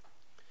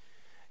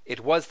 It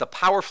was the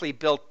powerfully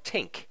built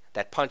Tink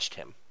that punched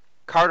him.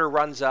 Carter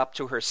runs up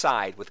to her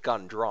side with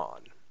gun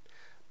drawn.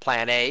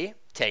 Plan A,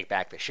 take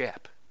back the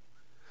ship.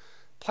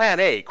 Plan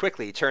A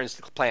quickly turns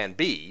to Plan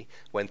B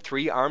when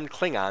 3 armed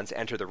Klingons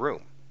enter the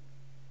room.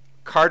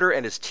 Carter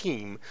and his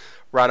team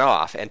run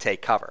off and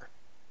take cover.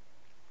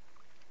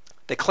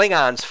 The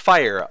Klingons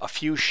fire a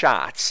few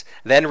shots,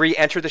 then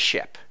re-enter the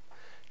ship.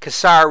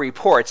 Kassar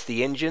reports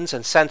the engines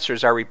and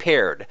sensors are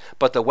repaired,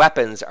 but the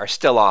weapons are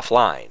still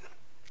offline.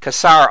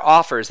 Kassar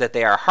offers that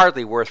they are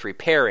hardly worth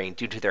repairing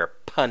due to their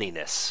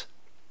punniness.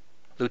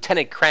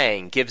 Lieutenant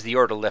Krang gives the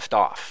order to lift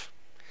off.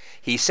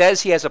 He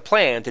says he has a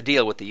plan to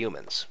deal with the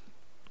humans.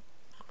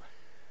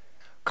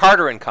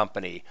 Carter and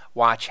company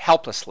watch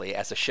helplessly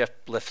as the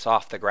ship lifts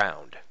off the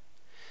ground.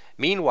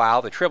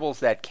 Meanwhile, the tribbles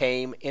that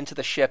came into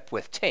the ship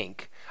with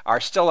Tink are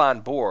still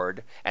on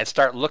board and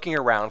start looking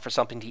around for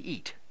something to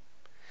eat.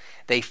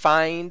 They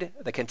find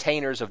the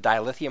containers of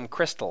dilithium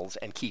crystals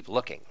and keep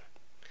looking.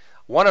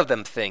 One of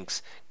them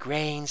thinks,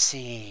 "Grain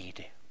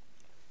seed."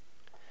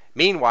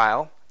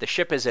 Meanwhile, the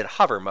ship is in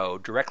hover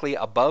mode directly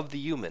above the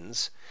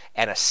humans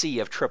and a sea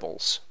of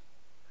tribbles.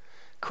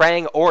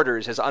 Krang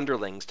orders his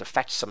underlings to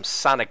fetch some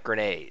sonic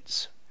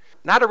grenades.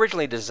 Not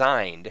originally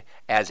designed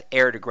as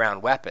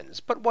air-to-ground weapons,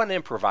 but one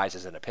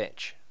improvises in a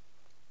pinch.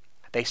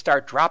 They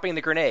start dropping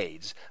the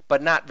grenades,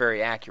 but not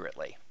very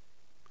accurately.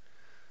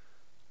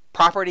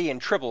 Property and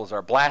tribbles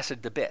are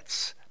blasted to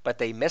bits, but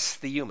they miss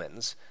the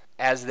humans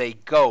as they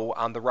go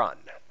on the run.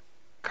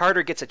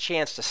 Carter gets a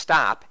chance to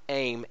stop,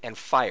 aim, and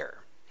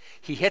fire.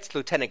 He hits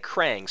Lieutenant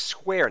Krang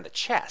square in the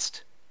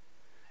chest.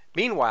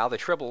 Meanwhile, the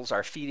tribbles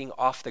are feeding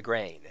off the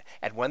grain,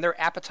 and when their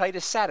appetite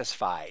is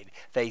satisfied,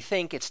 they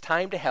think it's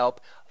time to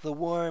help the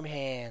warm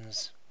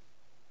hands.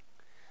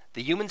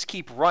 The humans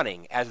keep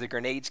running as the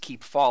grenades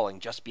keep falling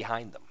just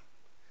behind them.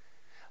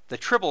 The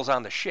tribbles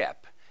on the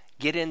ship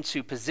get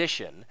into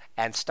position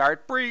and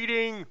start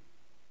breeding.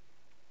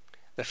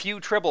 The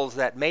few tribbles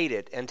that made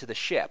it into the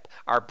ship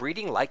are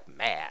breeding like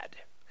mad.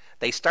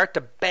 They start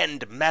to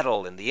bend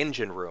metal in the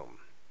engine room.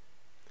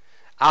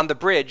 On the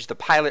bridge, the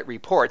pilot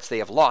reports they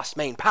have lost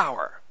main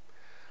power.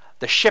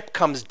 The ship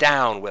comes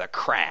down with a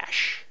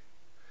crash.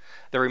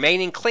 The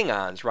remaining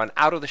Klingons run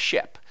out of the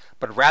ship,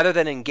 but rather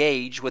than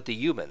engage with the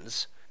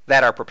humans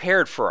that are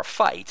prepared for a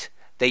fight,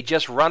 they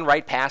just run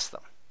right past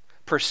them,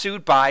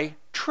 pursued by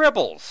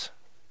tribbles.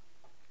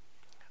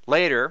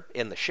 Later,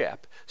 in the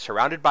ship,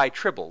 surrounded by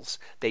tribbles,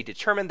 they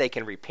determine they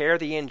can repair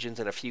the engines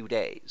in a few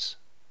days.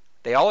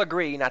 They all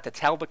agree not to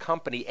tell the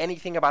company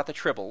anything about the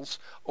tribbles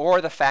or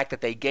the fact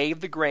that they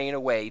gave the grain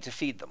away to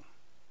feed them.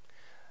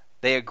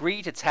 They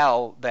agree to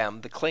tell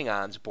them the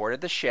Klingons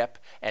boarded the ship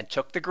and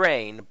took the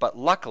grain, but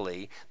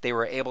luckily they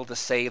were able to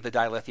save the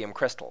dilithium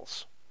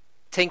crystals.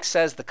 Tink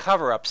says the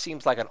cover-up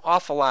seems like an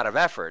awful lot of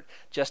effort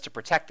just to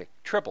protect the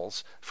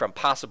tribbles from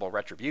possible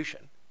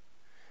retribution.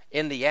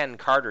 In the end,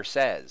 Carter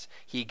says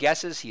he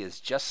guesses he is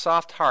just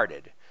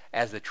soft-hearted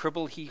as the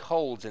tribble he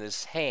holds in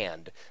his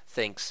hand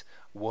thinks,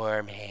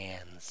 "Warm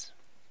hands."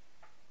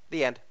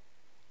 The end.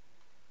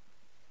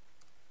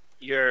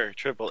 Your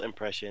triple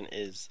impression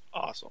is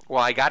awesome.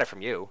 Well, I got it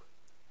from you.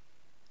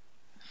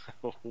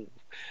 The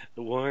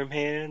warm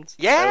hands?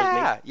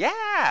 Yeah,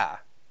 yeah.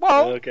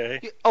 Well,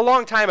 okay. A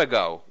long time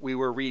ago, we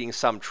were reading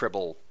some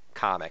Tribble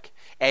comic,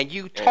 and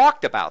you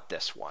talked about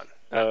this one.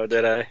 Oh,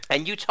 did I?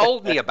 And you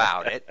told me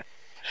about it,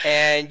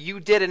 and you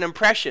did an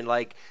impression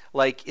like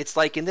it's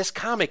like in this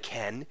comic,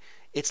 Ken,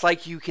 it's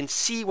like you can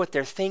see what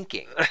they're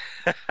thinking.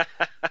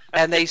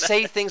 And they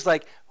say things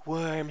like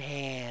warm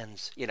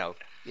hands,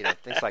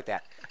 things like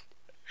that.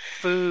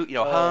 Food,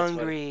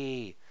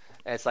 hungry.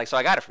 And it's like, so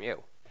I got it from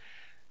you.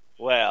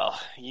 Well,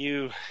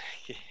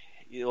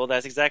 well,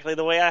 that's exactly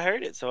the way I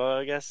heard it. So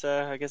I guess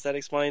that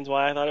explains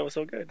why I thought it was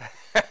so good.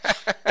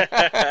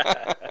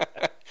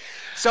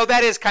 So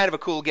that is kind of a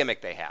cool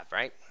gimmick they have,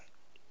 right?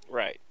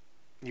 Right.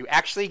 You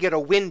actually get a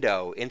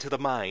window into the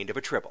mind of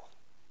a Tribble.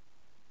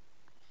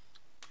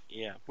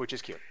 Yeah. Which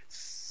is cute.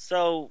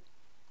 So,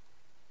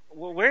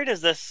 where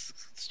does this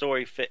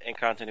story fit in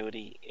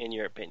continuity, in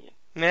your opinion?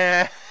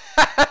 Nah.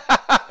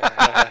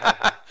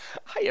 I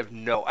have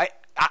no...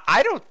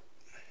 I don't...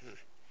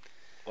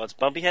 Well, it's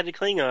bumpy-headed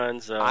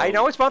Klingons. So I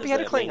know it's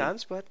bumpy-headed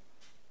Klingons, but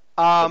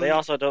they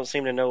also don't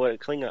seem to know what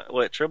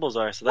tribbles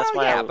are, so that's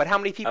why. Yeah, but how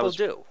many people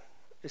do?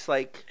 It's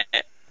like.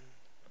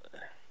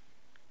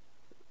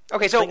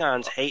 Okay, so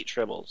Klingons hate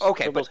tribbles.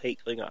 Okay, tribbles hate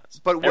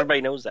Klingons. But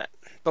everybody knows that.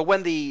 But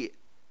when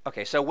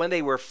when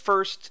they were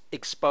first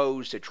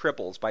exposed to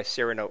tribbles by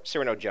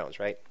Cyrano Jones,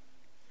 right?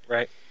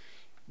 Right.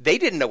 They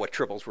didn't know what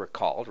tribbles were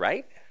called,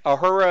 right?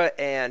 Uhura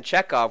and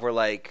Chekhov were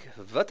like,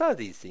 "What are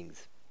these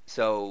things?"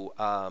 So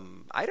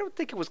I don't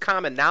think it was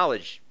common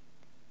knowledge.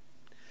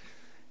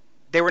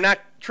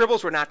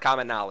 Tribbles were not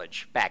common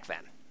knowledge back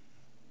then.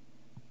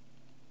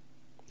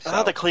 I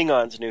thought the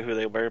Klingons knew who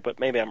they were, but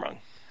maybe I'm wrong.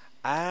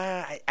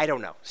 I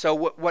don't know. So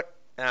what?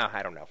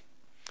 I don't know.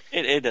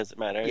 It doesn't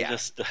matter. Yeah.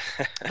 Just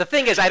The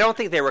thing is, I don't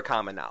think they were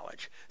common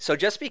knowledge. So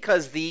just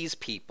because these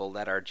people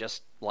that are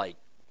just like,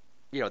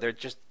 they're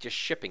just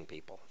shipping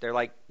people. They're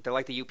like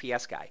the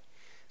UPS guy.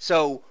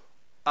 So,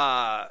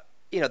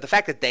 the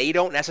fact that they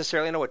don't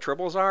necessarily know what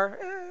tribbles are,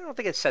 I don't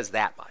think it says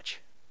that much.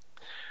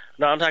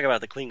 No, I'm talking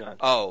about the Klingons.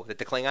 Oh, that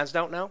the Klingons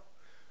don't know?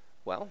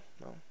 Well,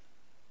 no.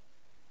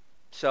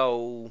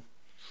 So,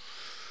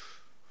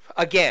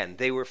 again,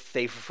 they were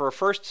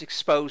first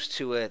exposed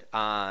to it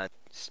on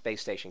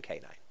Space Station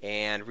K9.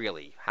 And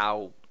really,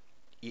 how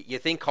you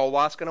think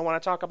Koloth's going to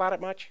want to talk about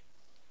it much?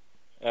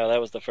 Oh, that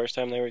was the first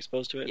time they were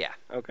exposed to it? Yeah.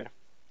 Okay.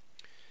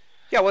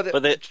 Yeah, well,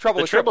 the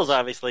Tribbles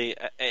obviously,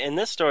 in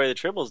this story, the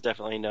Tribbles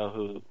definitely know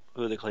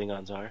who the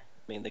Klingons are. I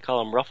mean, they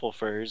call them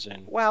Rufflefurs,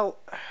 and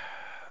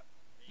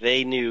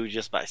they knew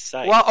just by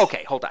sight. Well,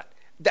 okay, hold on.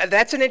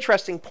 That's an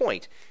interesting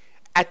point.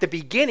 At the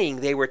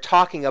beginning, they were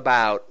talking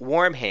about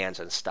warm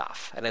hands and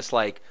stuff, and it's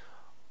like,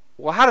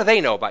 well, how do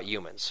they know about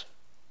humans?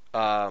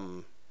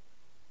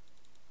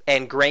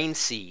 And grain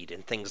seed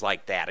and things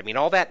like that. I mean,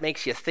 all that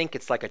makes you think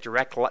it's like a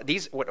direct... Are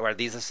these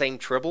the same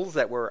Tribbles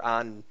that were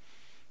on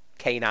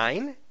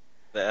K9?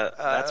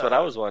 That's what I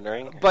was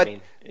wondering.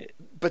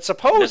 But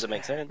suppose... Does it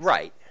make sense?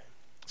 Right.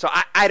 So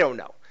I don't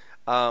know.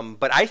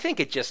 But I think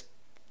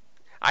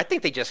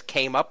they just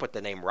came up with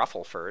the name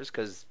Rufflefurs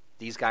because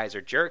these guys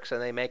are jerks and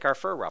they make our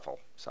fur ruffle.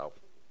 So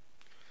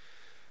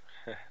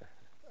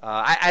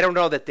I don't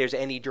know that there's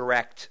any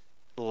direct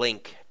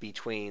link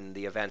between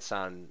the events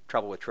on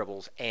Trouble with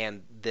Tribbles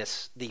and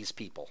these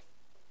people.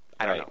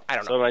 I don't know.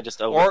 So am I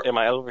just am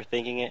I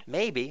overthinking it?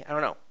 Maybe. I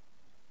don't know.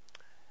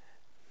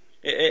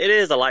 It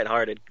is a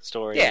lighthearted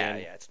story. Yeah,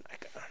 it's not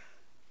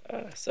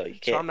gonna. So you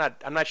can't. So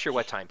I'm not sure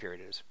what time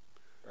period it is.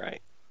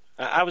 Right.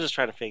 I was just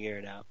trying to figure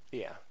it out.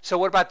 Yeah. So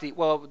what about the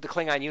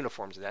Klingon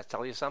uniforms? Did that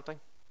tell you something?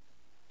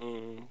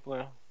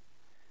 Well,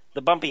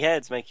 the bumpy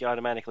heads make you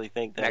automatically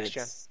think that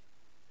it's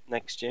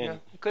next gen. Yeah,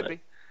 it could be.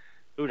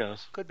 Who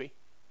knows? Could be.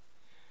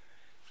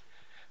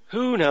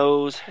 Who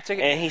knows?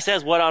 And he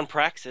says what on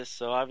Praxis,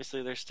 so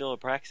obviously there's still a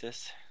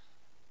Praxis.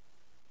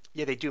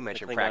 Yeah, they do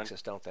mention Klingon.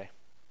 Praxis, don't they?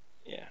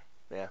 Yeah.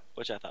 Yeah.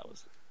 Which I thought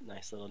was a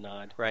nice little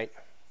nod. Right.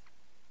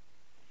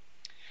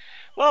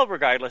 Well,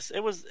 regardless, it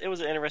was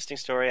an interesting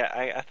story.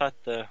 I thought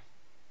the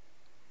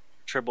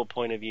Tribble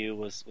point of view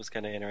was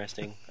kind of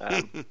interesting.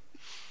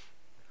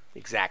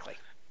 Exactly.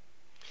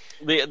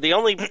 The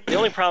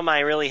only problem I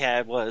really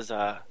had was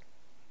I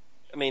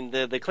mean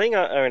the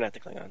Klingon, or not the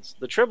Klingons,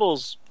 the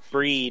Tribbles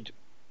breed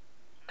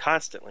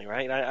constantly,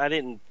 right?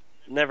 I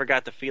never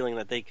got the feeling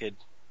that they could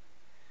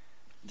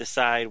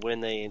decide when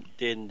they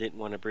did and didn't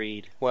want to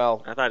breed.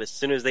 Well, I thought as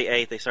soon as they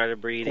ate, they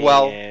started breeding.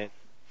 Well, and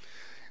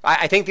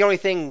I think the only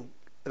thing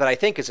that I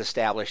think is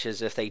established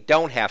is if they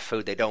don't have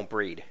food, they don't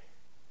breed.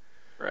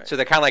 right. So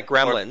they're kind of like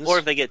gremlins. Or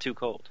if they get too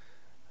cold.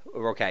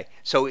 Okay.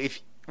 So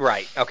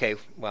okay.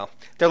 Well,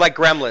 they're like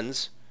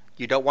gremlins.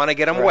 You don't want to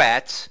get them Right.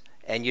 wet,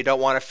 and you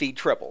don't want to feed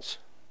triples,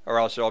 or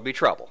else there'll be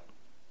trouble.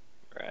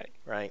 Right.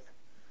 Right.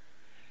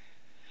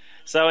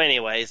 So,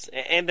 anyways,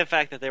 and the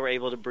fact that they were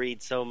able to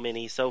breed so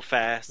many so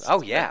fast.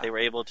 Oh, yeah. that they were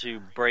able to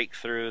break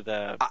through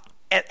the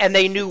And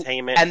they knew,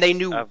 containment and they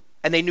knew, of-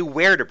 and they knew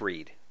where to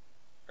breed.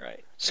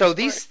 right. So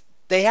They're smart.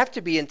 they have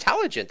to be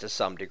intelligent to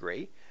some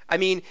degree. I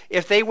mean,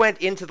 if they went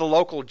into the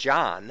local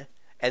John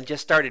and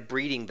just started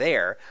breeding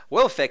there,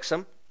 we'll fix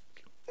them.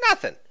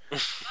 Nothing.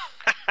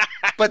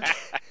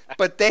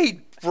 but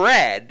they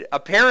bred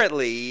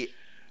apparently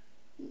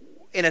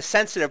in a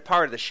sensitive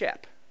part of the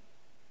ship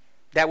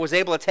that was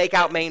able to take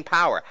out main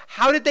power.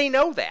 How did they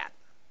know that?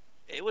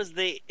 It was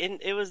the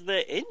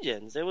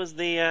engines. It was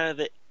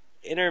the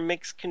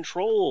intermix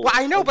control. Well,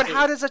 I know, of but the-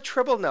 how does a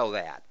Tribble know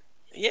that?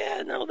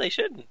 Yeah, no, they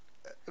shouldn't.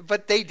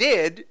 But they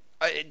did.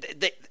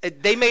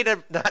 They may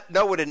not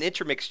know what an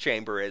intermix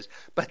chamber is,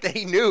 but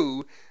they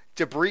knew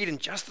to breed in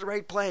just the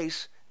right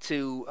place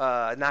to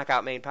knock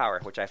out main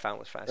power, which I found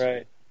was fascinating.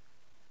 Right.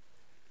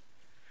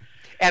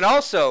 And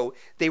also,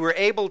 they were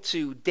able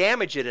to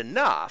damage it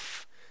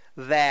enough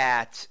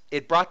that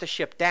it brought the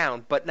ship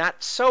down, but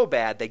not so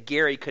bad that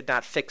Gary could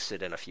not fix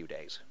it in a few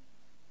days.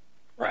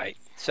 Right.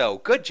 So,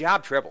 good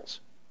job, Tribbles.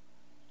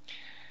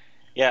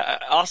 Yeah.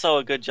 Also,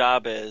 a good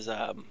job is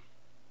the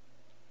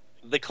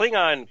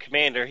Klingon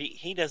commander.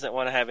 He doesn't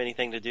want to have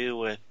anything to do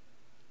with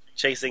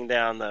chasing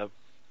down the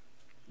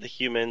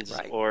humans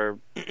Right. or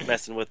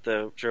messing with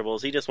the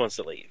Tribbles. He just wants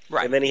to leave.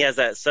 Right. And then he has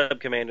that sub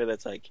commander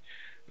that's like,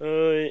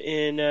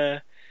 in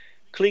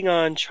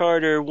Klingon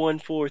Charter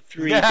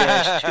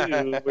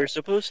 143-2, we're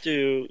supposed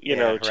to,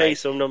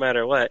 chase them no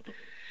matter what.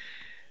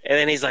 And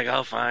then he's like,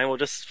 oh, fine, we'll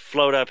just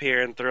float up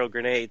here and throw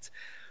grenades.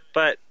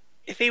 But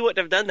if he wouldn't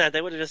have done that,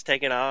 they would have just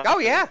taken off. Oh,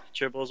 yeah.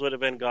 Tribbles would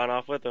have been gone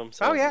off with them.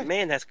 So, Oh, yeah.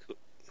 man, that's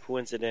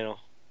coincidental.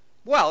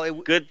 Well,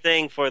 Good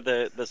thing for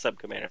the sub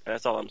commander.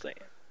 That's all I'm saying.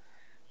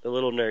 The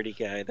little nerdy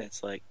guy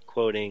that's like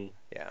quoting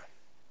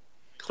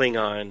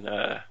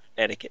Klingon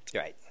etiquette.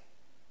 right.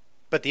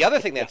 But the other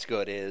thing that's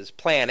good is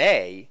Plan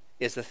A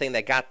is the thing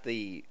that got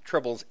the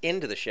Tribbles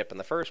into the ship in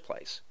the first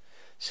place.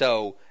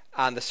 So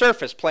on the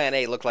surface, Plan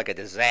A looked like a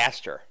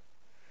disaster,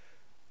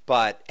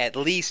 but at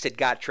least it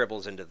got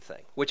Tribbles into the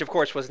thing, which of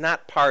course was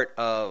not part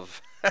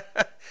of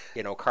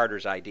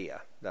Carter's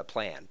idea, the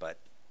plan, but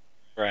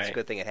it's a Right.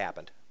 good thing it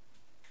happened.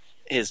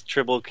 His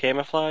Tribble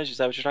camouflage, is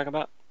that what you're talking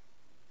about?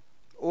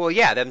 Well,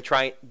 yeah, them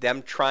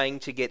trying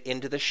to get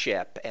into the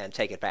ship and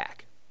take it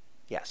back.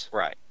 Yes.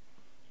 Right.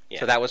 Yeah.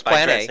 So that was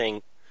Plan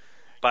A.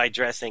 By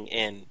dressing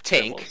in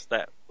Tink. Tribbles.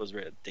 That was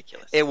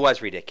ridiculous. It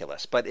was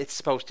ridiculous, but it's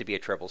supposed to be a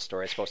Tribble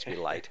story. It's supposed to be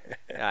light.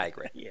 I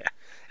agree. Yeah.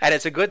 And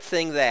it's a good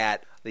thing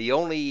that the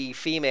only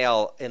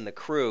female in the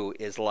crew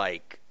is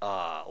like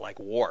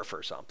Worf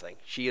or something.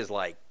 She is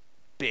like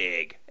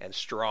big and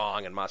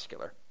strong and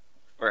muscular.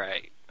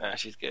 Right.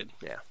 She's good.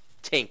 Yeah.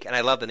 Tink, and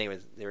I love the name.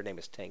 Their name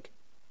is Tink.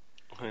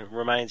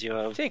 Reminds you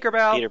of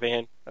Tinkerbell. Peter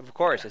Pan. Of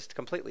course, it's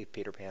completely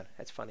Peter Pan.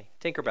 That's funny.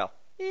 Tinkerbell.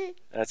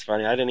 That's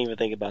funny. I didn't even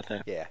think about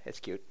that. Yeah, it's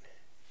cute.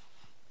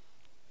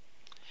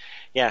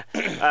 Yeah.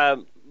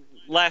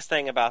 Last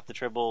thing about the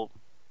Tribble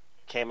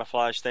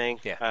camouflage thing.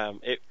 Yeah.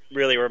 It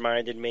really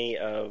reminded me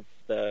of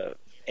the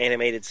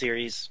animated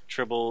series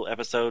Tribble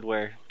episode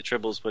where the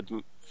Tribbles would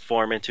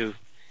form into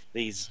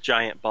these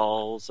giant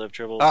balls of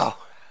Tribbles.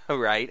 Oh,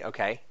 right.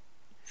 Okay.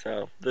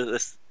 So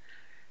this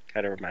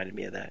kind of reminded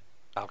me of that.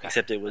 Okay.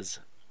 Except it was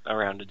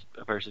around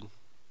a person.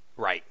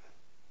 Right.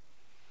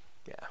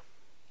 Yeah.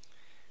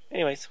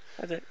 Anyways,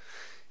 that's it.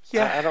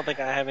 Yeah. I don't think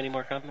I have any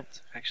more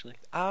comments, actually.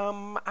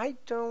 I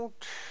don't.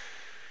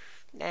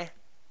 Nah,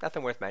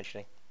 nothing worth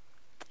mentioning.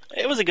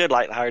 It was a good,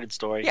 lighthearted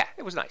story. Yeah,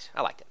 it was nice.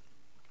 I liked it.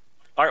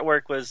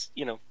 Artwork was,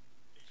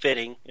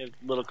 fitting, a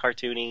little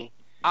cartoony.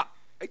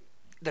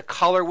 The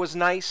color was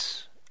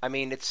nice. I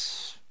mean,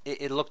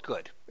 it looked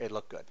good. It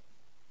looked good.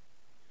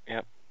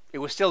 Yep. It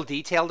was still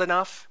detailed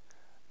enough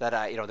that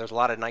there's a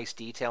lot of nice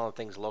detail and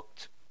things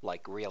looked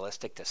like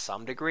realistic to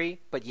some degree.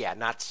 But yeah,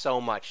 not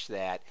so much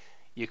that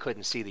you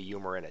couldn't see the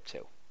humor in it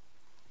too.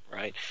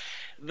 Right.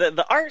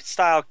 The art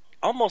style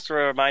almost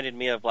reminded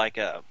me of like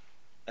a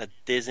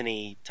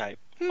Disney type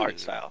art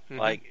style,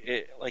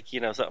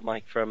 Mhm. something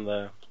like from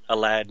the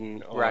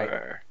Aladdin or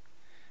Right.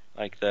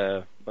 like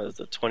the what is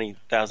it,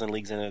 20,000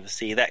 Leagues Under the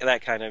Sea,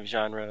 that kind of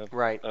genre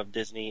Right. of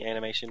Disney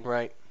animation.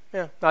 Right.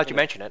 Yeah. Now that you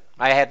mention it,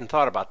 I hadn't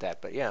thought about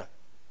that, but yeah,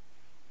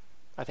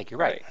 I think you're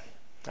right.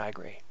 I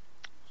agree.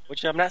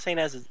 Which I'm not saying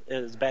as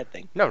a bad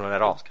thing. No, not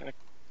at all.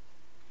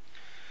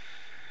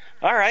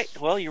 All right.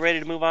 Well, you ready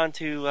to move on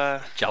to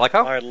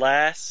Jellicoe? our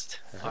last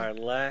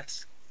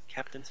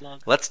captain's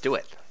log? Let's do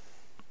it.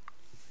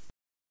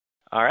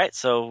 All right.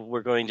 So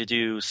we're going to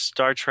do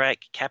Star Trek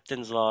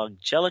Captain's Log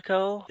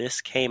Jellicoe.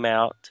 This came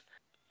out,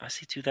 I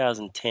see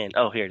 2010.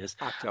 Oh, here it is.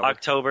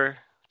 October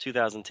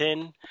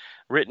 2010.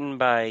 Written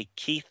by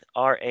Keith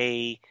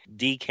R.A.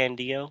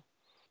 DeCandio.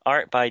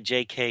 Art by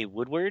J.K.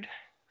 Woodward.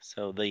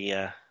 So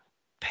the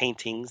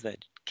paintings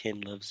that Ken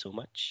loves so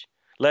much.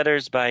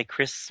 Letters by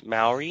Chris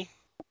Mowry.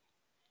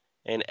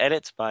 And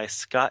edits by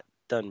Scott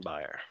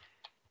Dunbar.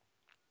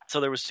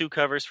 So there was 2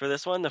 covers for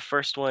this one. The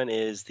first one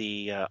is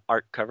the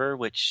art cover,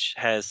 which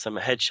has some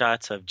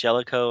headshots of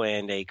Jellicoe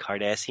and a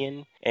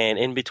Cardassian. And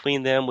in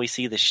between them, we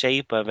see the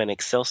shape of an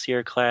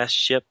Excelsior-class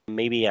ship,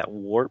 maybe at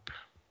warp.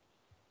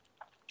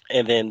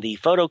 And then the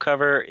photo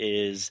cover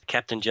is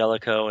Captain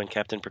Jellicoe and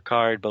Captain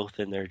Picard, both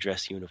in their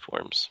dress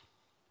uniforms.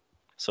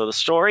 So the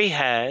story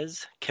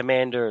has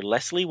Commander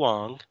Leslie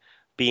Wong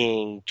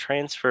being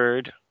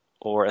transferred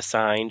or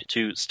assigned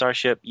to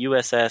Starship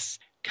USS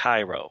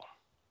Cairo.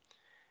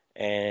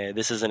 And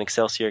this is an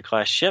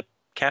Excelsior-class ship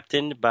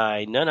captained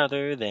by none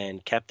other than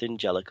Captain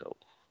Jellicoe.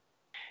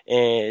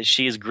 And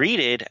she is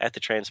greeted at the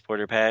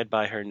transporter pad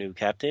by her new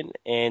captain,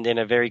 and in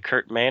a very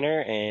curt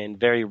manner and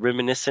very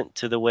reminiscent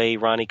to the way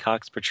Ronnie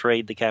Cox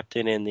portrayed the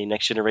captain in the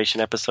Next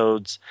Generation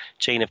episodes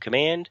Chain of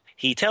Command,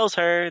 he tells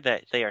her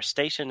that they are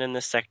stationed in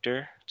this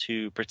sector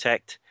to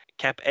protect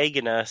Cap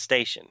Agena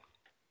Station.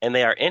 And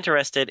they are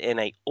interested in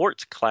a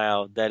Oort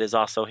cloud that is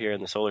also here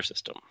in the solar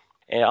system.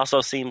 And it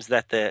also seems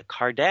that the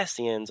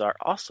Cardassians are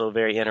also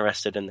very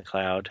interested in the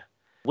cloud.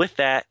 With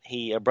that,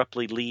 he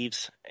abruptly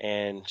leaves,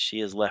 and she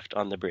is left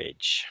on the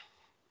bridge.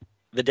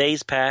 The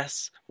days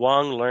pass.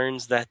 Wong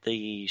learns that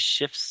the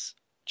shifts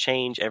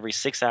change every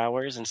 6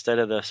 hours instead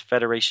of the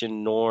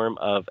Federation norm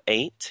of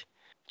 8.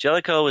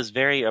 Jellicoe is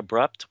very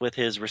abrupt with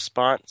his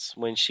response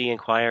when she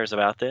inquires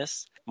about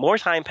this. More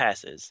time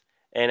passes.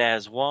 And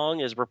as Wong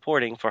is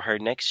reporting for her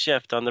next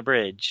shift on the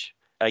bridge,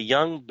 a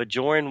young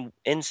Bajoran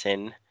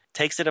ensign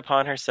takes it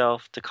upon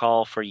herself to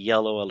call for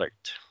yellow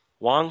alert.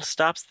 Wong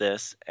stops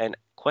this and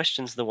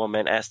questions the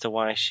woman as to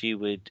why she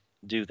would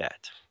do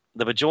that.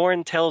 The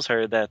Bajoran tells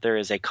her that there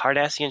is a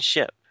Cardassian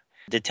ship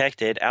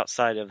detected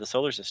outside of the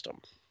solar system.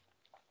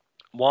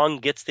 Wong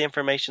gets the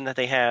information that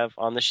they have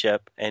on the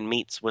ship and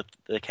meets with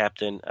the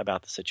captain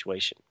about the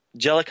situation.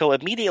 Jellicoe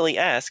immediately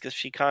asks if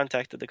she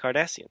contacted the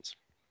Cardassians.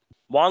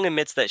 Wong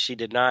admits that she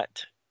did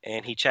not,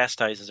 and he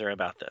chastises her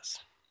about this.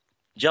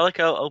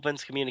 Jellicoe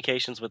opens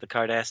communications with the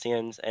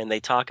Cardassians, and they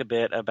talk a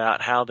bit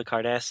about how the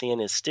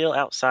Cardassian is still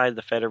outside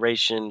the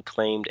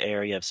Federation-claimed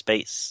area of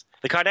space.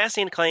 The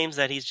Cardassian claims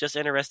that he's just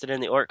interested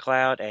in the Oort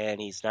cloud, and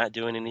he's not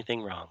doing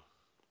anything wrong.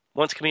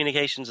 Once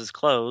communications is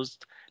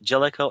closed,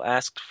 Jellicoe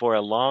asked for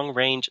a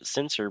long-range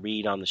sensor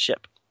read on the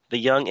ship. The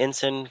young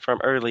ensign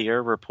from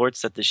earlier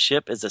reports that the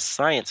ship is a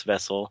science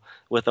vessel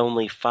with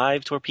only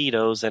 5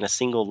 torpedoes and a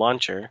single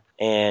launcher,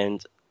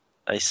 and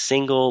a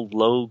single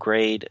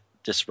low-grade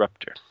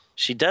disruptor.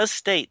 She does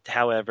state,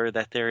 however,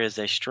 that there is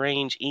a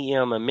strange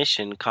EM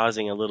emission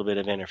causing a little bit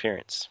of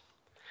interference.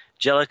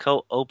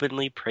 Jellicoe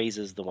openly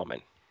praises the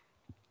woman.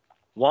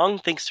 Wong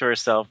thinks to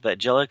herself that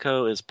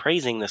Jellicoe is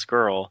praising this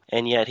girl,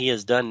 and yet he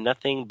has done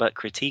nothing but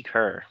critique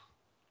her.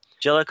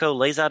 Jellicoe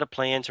lays out a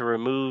plan to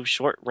remove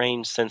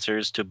short-range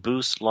sensors to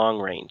boost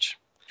long-range,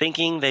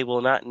 thinking they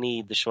will not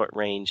need the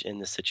short-range in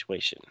this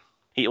situation.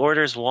 He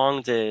orders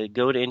Wong to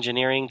go to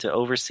engineering to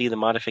oversee the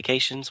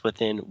modifications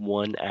within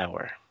 1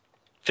 hour.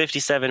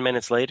 57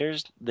 minutes later,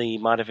 the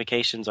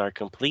modifications are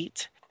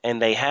complete, and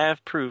they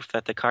have proof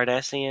that the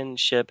Cardassian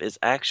ship is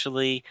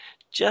actually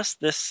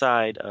just this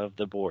side of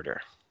the border.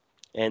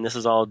 And this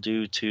is all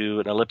due to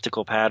an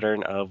elliptical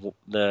pattern of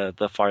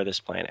the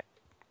farthest planet.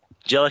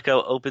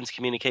 Jellicoe opens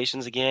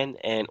communications again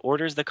and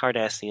orders the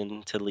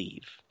Cardassian to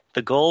leave.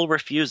 The Goal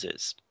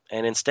refuses,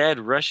 and instead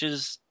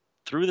rushes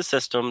through the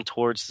system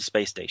towards the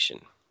space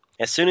station.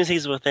 As soon as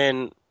he's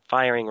within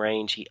firing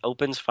range, he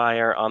opens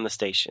fire on the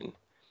station,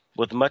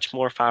 with much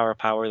more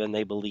firepower than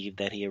they believed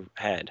that he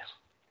had.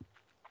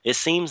 It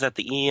seems that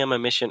the EM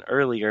emission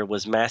earlier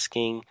was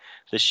masking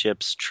the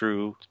ship's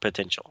true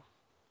potential.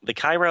 The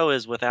Cairo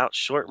is without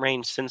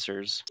short-range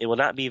sensors. It will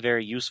not be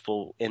very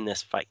useful in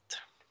this fight.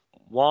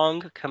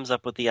 Wong comes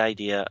up with the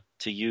idea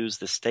to use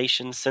the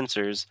station's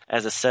sensors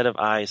as a set of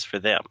eyes for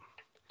them.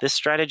 This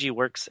strategy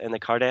works, and the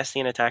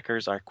Cardassian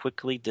attackers are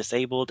quickly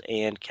disabled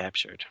and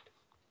captured.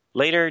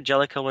 Later,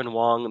 Jellicoe and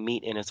Wong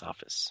meet in his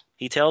office.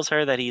 He tells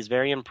her that he's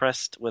very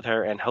impressed with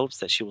her and hopes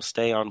that she will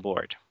stay on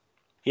board.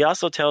 He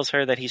also tells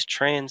her that he's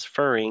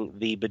transferring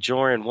the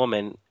Bajoran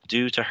woman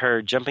due to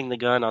her jumping the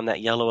gun on that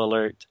yellow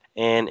alert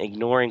and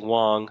ignoring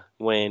Wong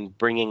when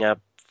bringing up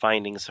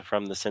findings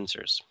from the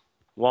sensors.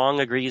 Wong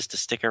agrees to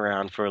stick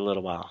around for a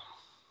little while.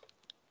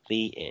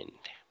 The end.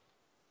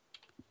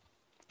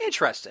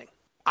 Interesting.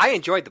 I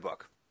enjoyed the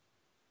book,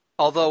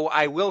 although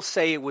I will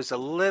say it was a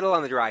little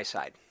on the dry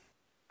side.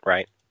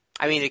 Right.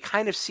 I mean, it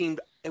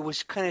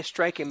was kind of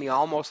striking me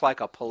almost like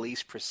a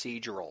police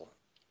procedural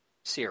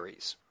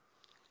series.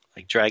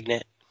 Like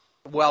Dragnet.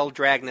 Well,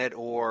 Dragnet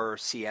or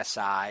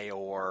CSI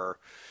or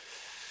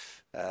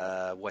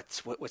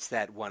what's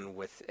that one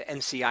with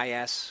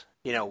NCIS?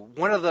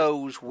 One of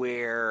those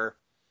where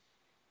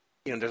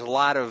there's a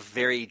lot of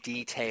very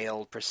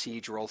detailed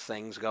procedural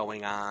things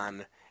going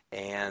on,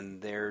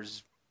 and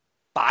there's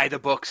by the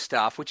book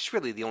stuff, which is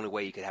really the only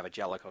way you could have a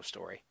Jellicoe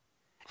story.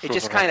 It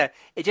just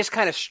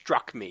kind of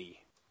struck me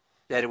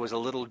that it was a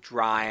little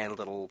dry and a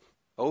little,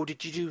 oh,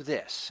 did you do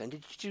this and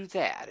did you do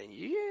that, and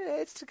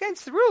it's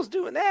against the rules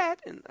doing that,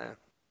 and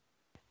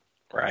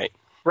Right.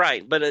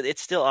 But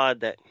it's still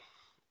odd that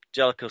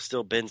Jellicoe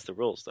still bends the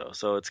rules, though.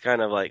 So it's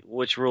kind of like,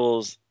 which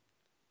rules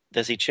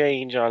does he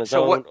change on his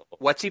own? So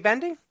what's he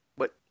bending?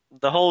 What?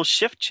 The whole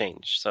shift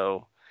change.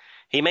 So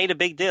he made a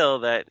big deal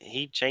that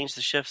he changed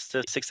the shifts to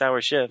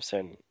 6-hour shifts,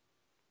 and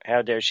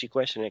how dare she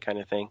question it, kind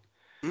of thing.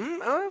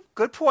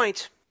 Good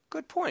point.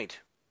 Good point.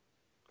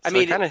 So I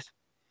mean,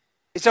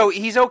 so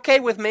he's okay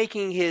with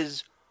making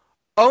his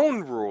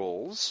own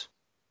rules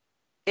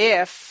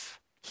if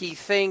he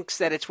thinks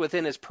that it's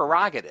within his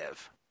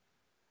prerogative.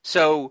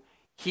 So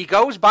he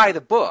goes by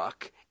the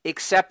book,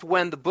 except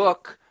when the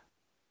book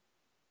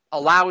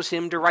allows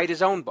him to write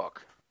his own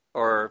book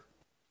or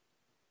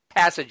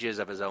passages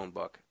of his own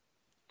book.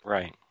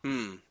 Right.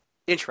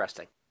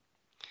 Interesting.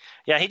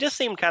 Yeah, he just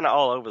seemed kind of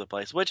all over the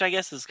place, which I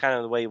guess is kind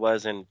of the way he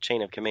was in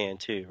Chain of Command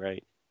too,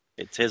 right?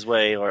 It's his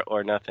way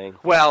or nothing.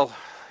 Well,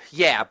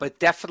 yeah, but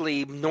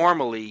definitely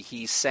normally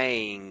he's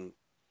saying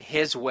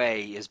his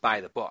way is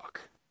by the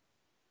book.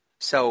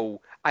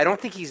 So I don't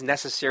think he's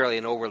necessarily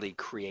an overly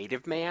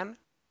creative man.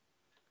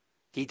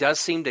 He does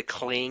seem to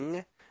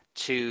cling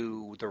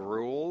to the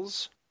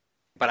rules,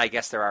 but I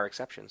guess there are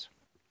exceptions.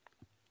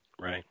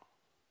 Right.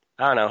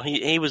 I don't know.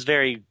 He was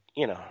very,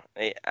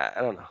 I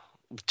don't know,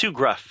 too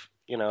gruff.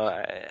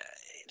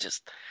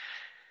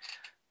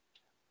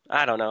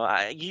 I don't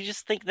know. You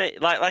just think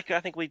that, like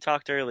I think we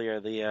talked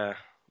earlier,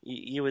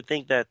 you would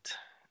think that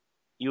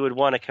you would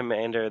want a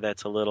commander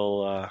that's a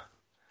little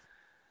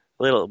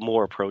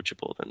more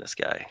approachable than this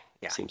guy.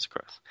 Yeah. Seems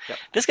across. Yep.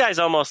 This guy's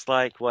almost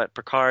like what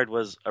Picard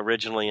was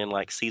originally in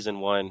like season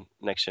 1,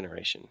 Next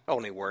Generation.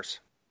 Only worse.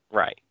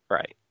 Right.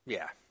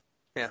 Yeah,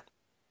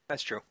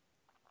 that's true.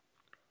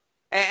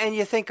 And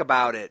you think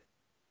about it,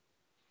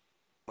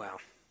 well,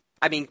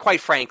 I mean,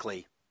 quite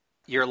frankly,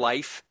 your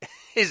life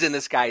is in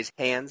this guy's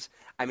hands.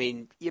 I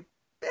mean,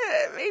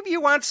 maybe you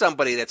want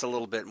somebody that's a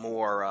little bit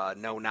more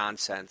no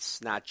nonsense,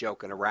 not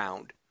joking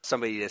around.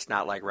 Somebody that's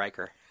not like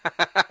Riker.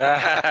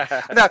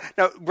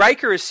 No,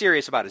 Riker is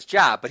serious about his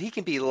job, but he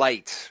can be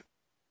light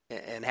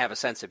and have a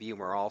sense of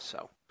humor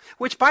also.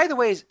 Which, by the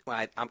way,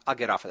 I'll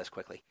get off of this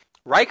quickly.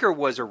 Riker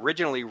was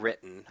originally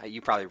written,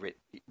 you probably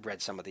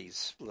read some of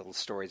these little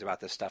stories about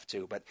this stuff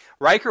too, but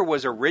Riker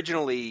was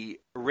originally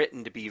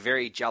written to be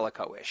very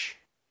Jellicoe-ish.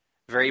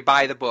 Very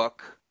by the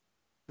book,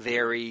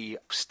 very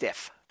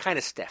stiff, kind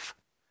of stiff.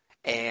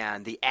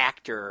 And the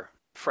actor,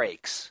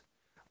 Frakes,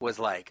 was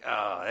like,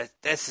 oh,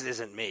 this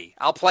isn't me.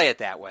 I'll play it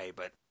that way,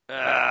 but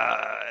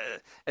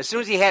as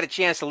soon as he had a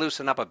chance to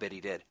loosen up a bit,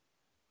 he did.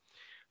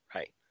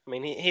 Right. I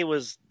mean, he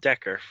was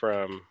Decker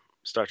from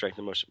Star Trek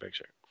The Motion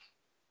Picture.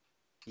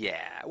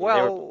 Yeah,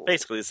 well... They were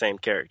basically the same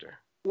character.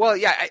 Well,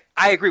 yeah,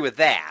 I agree with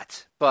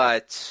that,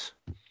 but...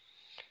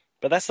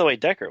 But that's the way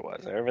Decker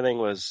was. Everything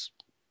was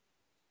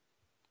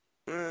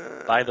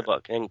by the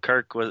book. And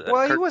Kirk was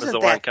the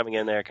one coming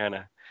in there kind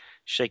of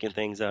shaking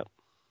things up.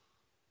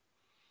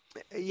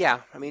 Yeah,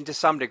 I mean, to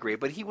some degree,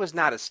 but he was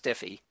not a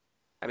stiffy.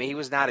 I mean, he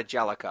was not a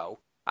Jellicoe.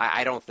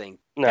 I don't think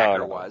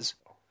Decker was.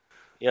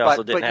 He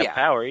also didn't have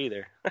power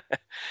either.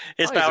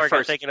 His power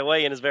got taken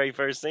away in his very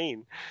first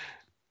scene.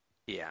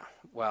 Yeah,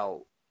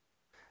 well,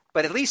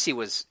 but at least he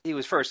was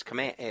first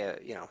command.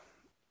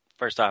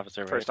 First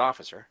officer. First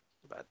officer.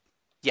 But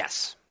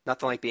yes,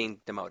 nothing like being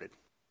demoted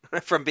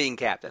from being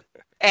captain.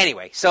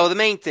 Anyway, so the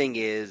main thing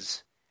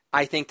is,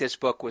 I think this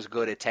book was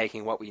good at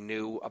taking what we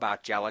knew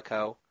about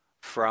Jellicoe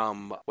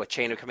from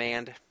Chain of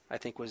Command, I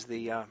think was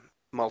the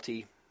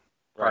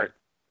multi-part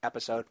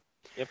episode.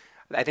 Yep.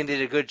 I think they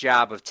did a good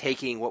job of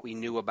taking what we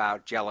knew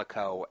about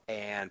Jellicoe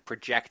and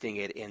projecting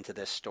it into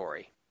this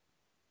story.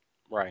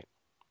 Right.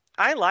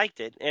 I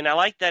liked it, and I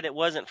liked that it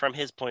wasn't from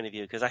his point of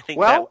view, because I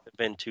think that would have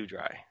been too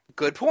dry.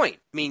 Good point.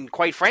 I mean,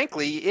 quite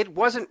frankly, it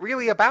wasn't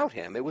really about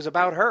him. It was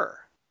about her.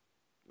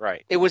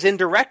 Right. It was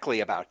indirectly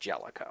about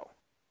Jellicoe.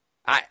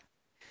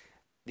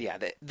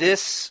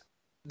 This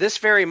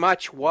very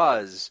much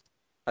was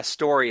a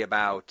story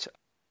about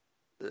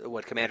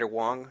Commander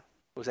Wong.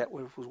 Was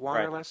Wong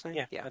her last name?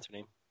 Yeah, that's her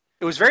name.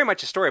 It was very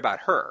much a story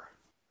about her,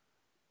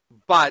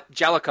 but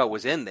Jellicoe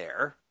was in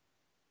there.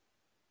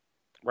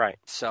 Right.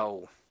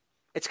 So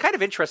it's kind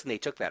of interesting they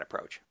took that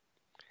approach.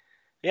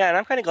 Yeah, and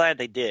I'm kind of glad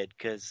they did,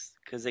 because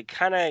it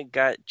kind of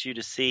got you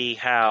to see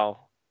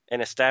how an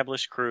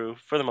established crew,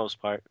 for the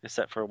most part,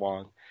 except for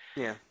Wong,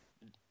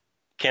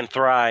 can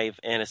thrive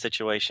in a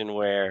situation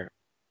where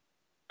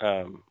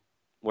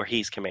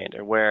he's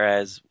commander.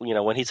 Whereas,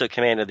 when he took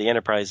command of the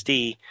Enterprise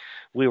D,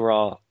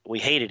 we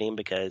hated him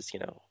because,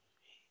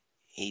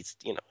 he's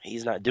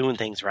not doing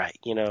things right,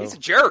 He's a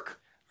jerk.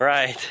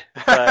 Right.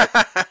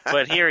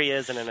 But here he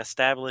is in an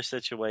established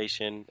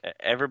situation.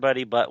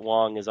 Everybody but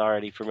Wong is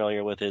already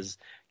familiar with his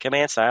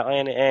command style,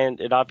 and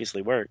it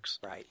obviously works.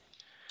 Right.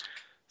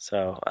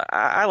 So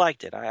I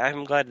liked it.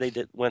 I'm glad they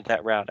went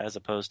that route as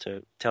opposed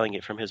to telling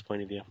it from his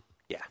point of view.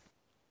 Yeah.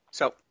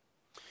 So,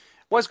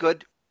 was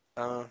good.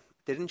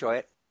 Did enjoy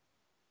it.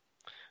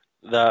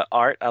 The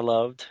art I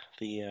loved,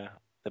 the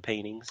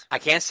paintings. I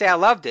can't say I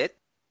loved it,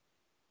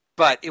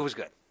 but it was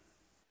good.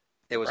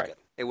 It was Right. good.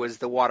 It was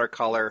the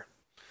watercolor,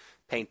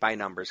 paint by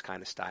numbers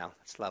kind of style.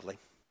 It's lovely.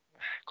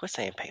 Quit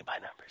saying paint by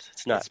numbers.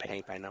 It's not It's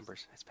paint by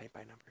numbers. It's paint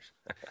by numbers.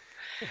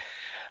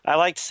 I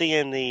liked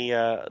seeing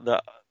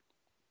the.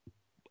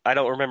 I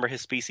don't remember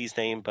his species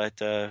name,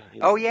 but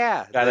Oh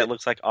yeah, guy that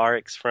looks like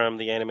Arix from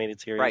the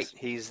animated series. right.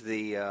 He's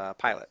the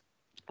pilot.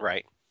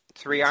 Right.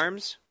 3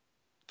 arms.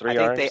 Three I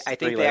think arms. they. I think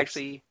three they legs.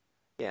 actually.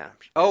 Yeah.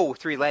 Oh,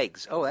 3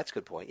 legs. Oh, that's a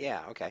good point.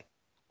 Yeah. Okay.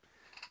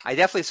 I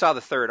definitely saw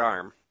the 3rd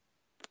arm.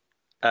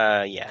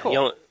 Yeah.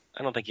 Cool.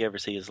 I don't think you ever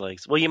see his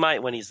legs. Well, you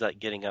might when he's like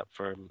getting up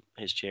from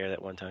his chair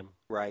that one time.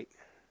 Right.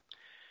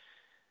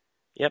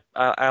 Yep,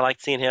 I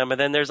liked seeing him. And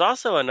then there's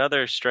also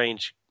another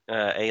strange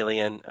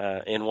alien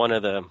in one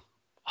of the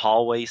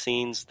hallway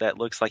scenes that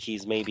looks like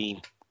he's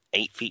maybe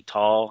 8 feet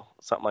tall,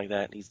 something like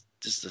that. He's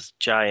just this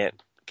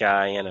giant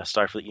guy in a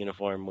Starfleet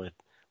uniform with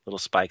little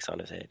spikes on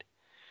his head.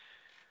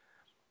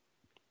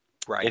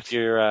 Right. If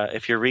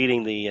you're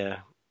reading the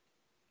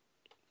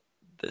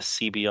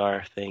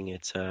CBR thing,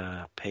 it's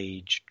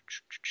page.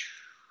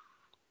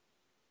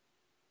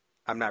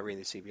 I'm not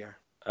reading the CBR.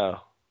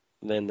 Oh,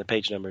 then the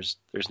page numbers.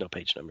 There's no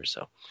page numbers,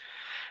 so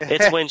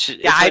it's when she.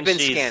 Yeah, it's I've when been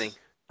she's- scanning.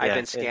 I've yeah,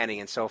 been scanning,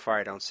 and so far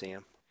I don't see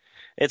him.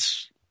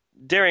 It's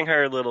during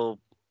her little,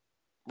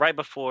 right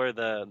before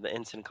the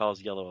ensign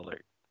calls yellow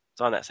alert.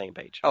 It's on that same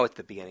page. Oh, at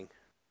the beginning.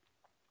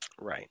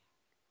 Right.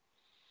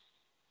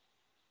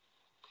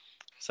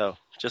 So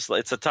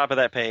it's the top of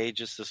that page.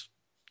 Just this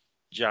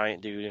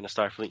giant dude in a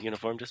Starfleet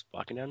uniform just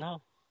walking down the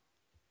hall.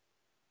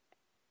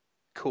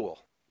 Cool.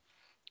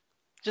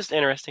 Just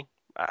interesting.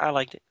 I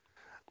liked it.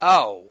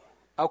 Oh,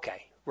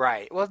 okay.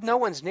 Right. Well, no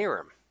one's near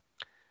him.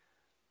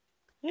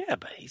 Yeah,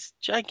 but he's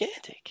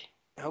gigantic.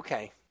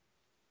 Okay.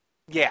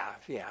 Yeah.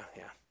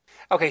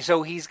 Okay,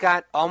 so he's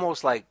got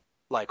almost like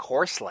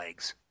horse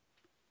legs.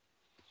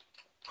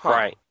 Huh.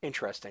 Right.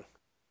 Interesting.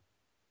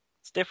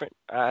 It's different.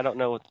 I don't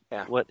know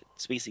Yeah. what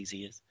species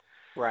he is.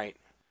 Right.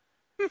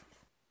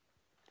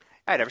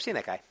 I'd never seen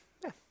that guy.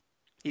 Yeah.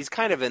 He's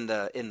kind of in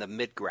the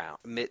mid-ground,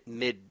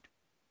 mid,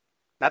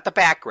 not the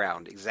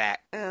background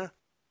exact.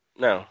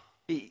 No.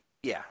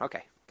 Yeah.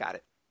 Okay. Got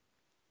it.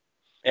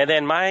 And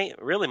then my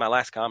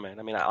last comment.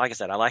 I mean, like I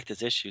said, I like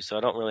this issue, so I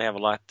don't really have a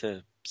lot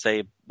to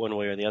say one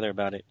way or the other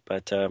about it.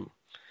 But the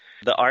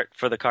art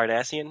for the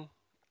Cardassian,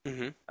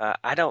 Mm-hmm.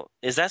 I don't.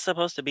 Is that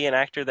supposed to be an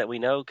actor that we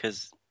know?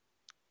 Because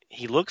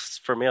he looks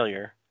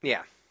familiar.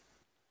 Yeah.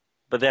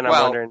 But then I'm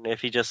Well- wondering if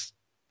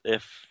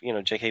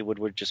J.K.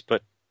 Woodward just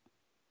put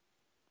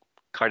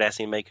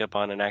Cardassian makeup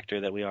on an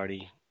actor that we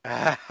already.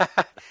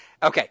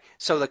 Okay,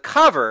 so the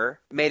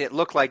cover made it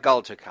look like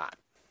Gul Dukat.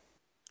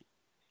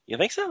 You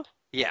think so?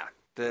 Yeah,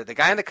 the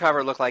guy on the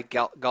cover looked like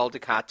Gul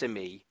Dukat to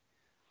me,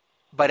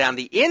 but on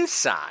the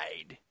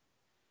inside,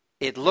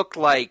 it looked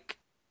like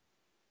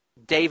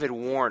David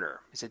Warner.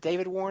 Is it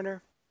David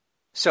Warner?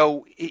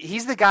 So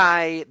he's the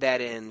guy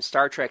that in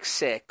Star Trek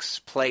VI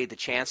played the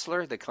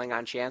Chancellor, the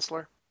Klingon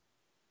Chancellor.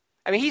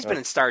 I mean, he's been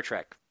in Star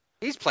Trek.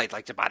 He's played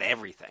like about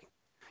everything.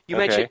 You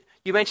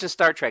mentioned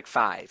Star Trek V.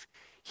 I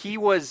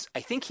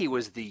think he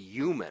was the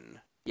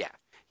human. Yeah,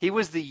 he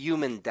was the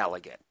human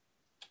delegate.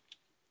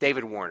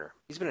 David Warner.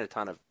 He's been in a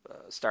ton of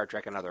Star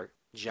Trek and other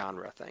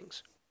genre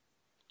things.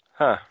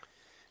 Huh.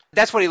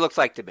 That's what he looks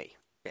like to me.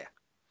 Yeah.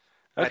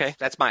 Okay.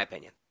 That's my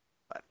opinion.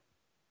 But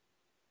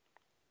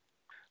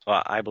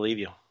Well, I believe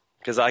you.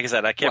 Because, like I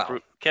said, I kept Well-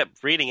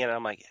 kept reading it, and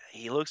I'm like,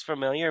 he looks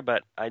familiar,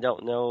 but I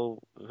don't know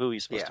who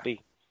he's supposed Yeah. to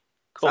be.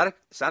 Cool.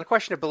 it's not a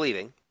question of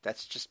believing.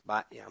 That's just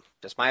my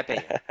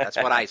opinion. That's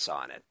what I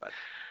saw in it. But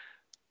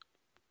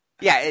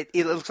yeah,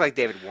 it looks like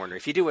David Warner.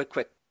 If you do a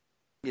quick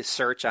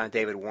search on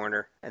David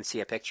Warner and see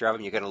a picture of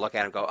him, you're going to look at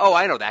him and go, "Oh,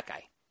 I know that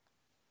guy."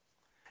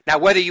 Now,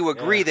 whether you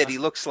agree Yeah. that he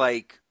looks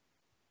like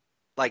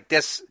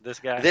this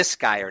This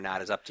guy? or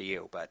not is up to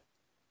you. But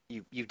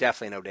you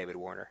definitely know David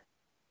Warner.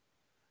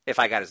 If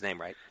I got his name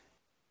right.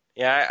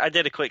 Yeah, I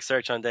did a quick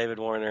search on David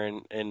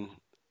Warner, and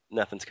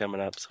nothing's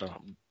coming up.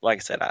 So, like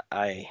I said,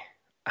 I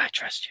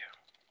trust you.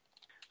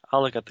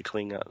 I'll look up the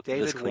Klingon. this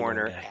David Klingon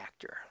Warner, guy.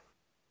 actor.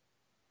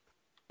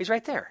 He's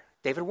right there.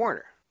 David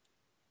Warner.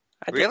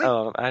 I did- Really?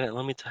 Oh,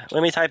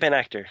 let me type in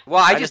actor.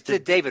 Well, I just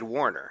did David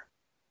Warner.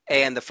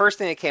 And the first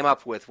thing it came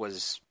up with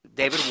was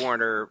David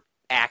Warner,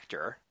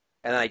 actor.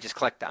 And then I just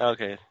clicked on it.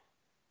 Okay,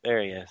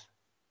 there he is.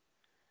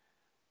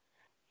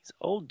 He's an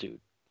old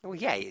dude. Well,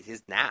 yeah, he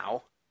is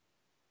now.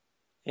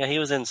 Yeah, he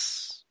was in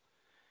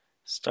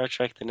Star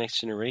Trek: The Next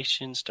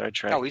Generation, Star Oh,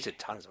 Trek. he's in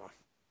tons of them.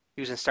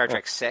 He was in Star Huh.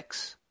 Trek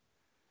 6.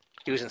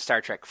 He was in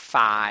Star Trek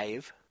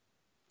 5.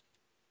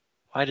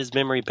 Why does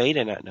Memory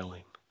Beta not know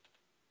him?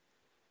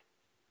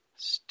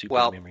 Stupid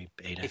Well, Memory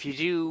Beta. if you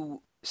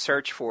do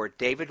search for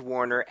David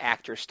Warner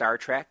actor Star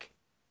Trek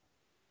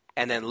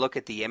and then look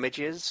at the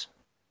images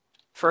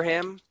for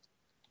him,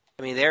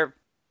 I mean,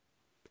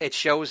 it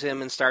shows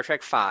him in Star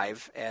Trek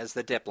 5 as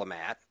the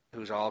diplomat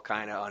who's all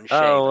kind of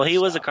unshaven Oh, well, and he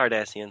was a stuff.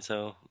 Cardassian,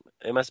 so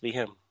it must be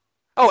him.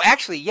 Oh,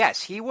 actually,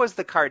 yes, he was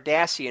the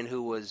Cardassian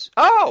who was.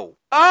 Oh,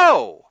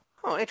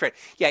 interesting.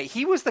 Yeah,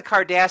 he was the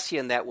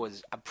Cardassian that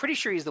was. I'm pretty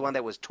sure he's the one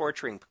that was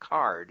torturing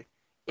Picard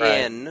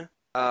Right. in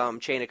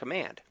Chain of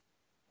Command.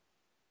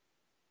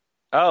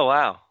 Oh,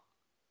 wow.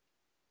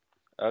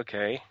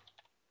 Okay.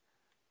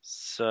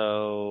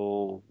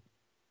 So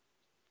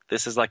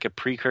this is like a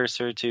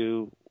precursor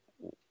to.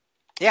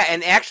 Yeah,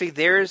 and actually,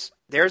 there's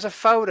a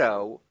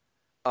photo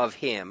of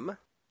him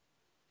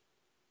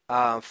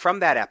from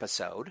that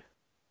episode.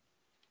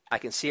 I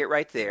can see it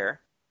right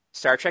there.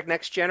 Star Trek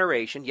Next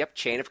Generation. Yep,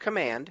 Chain of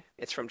Command.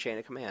 It's from Chain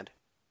of Command.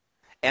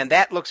 And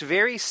that looks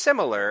very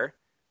similar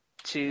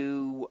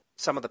to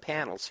some of the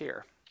panels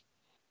here.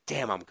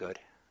 Damn, I'm good.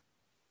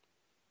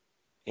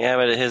 Yeah,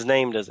 but his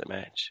name doesn't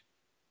match.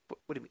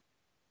 What do you mean?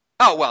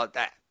 Oh, well,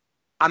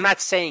 I'm not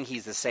saying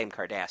he's the same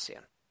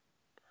Cardassian.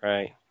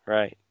 Right,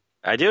 right.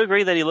 I do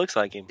agree that he looks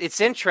like him.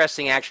 It's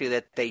interesting, actually,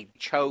 that they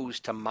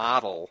chose to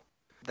model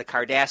the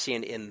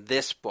Cardassian in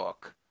this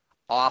book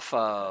off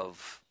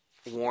of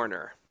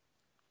Warner.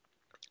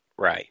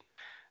 Right.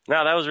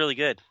 No, that was really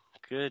good.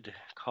 Good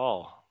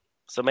call.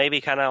 So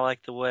maybe kind of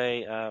like the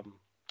way,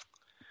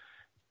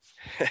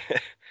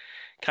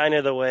 kind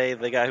of the way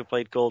the guy who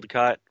played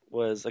Goldcott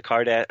was a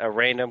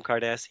random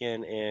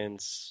Cardassian in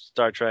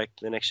Star Trek: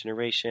 The Next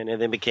Generation, and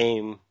then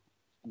became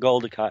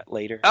Goldcott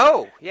later.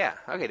 Oh, yeah.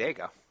 Okay, there you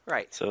go.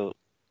 Right. So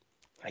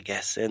I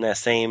guess in that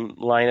same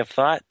line of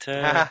thought,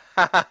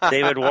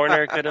 David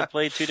Warner could have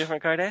played two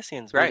different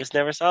Cardassians. We Right. just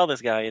never saw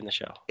this guy in the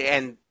show.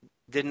 And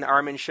didn't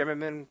Armin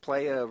Shimmerman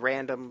play a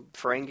random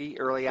Ferengi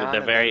early on?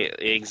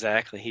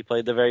 Exactly. He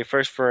played the very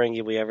first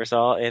Ferengi we ever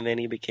saw, and then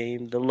he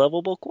became the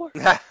lovable Quark.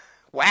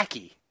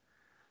 Wacky.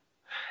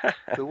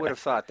 Who would have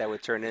thought that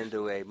would turn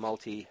into a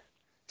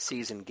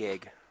multi-season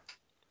gig?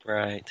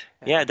 Right.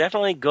 Yeah,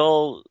 definitely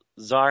Gul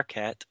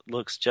Zarkat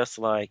looks just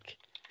like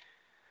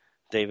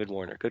David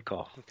Warner. Good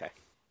call. Okay.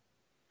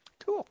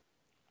 Cool.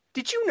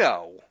 Did you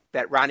know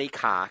that Ronnie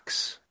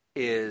Cox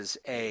is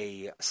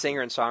a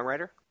singer and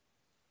songwriter?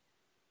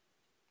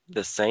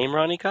 The same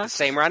Ronnie The Cox?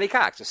 same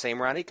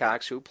Ronnie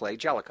Cox who played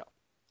Jellicoe.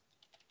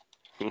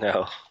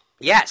 No.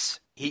 Yes.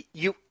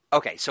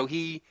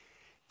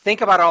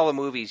 Think about all the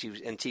movies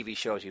and TV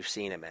shows you've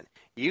seen him in.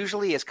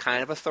 Usually is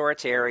kind of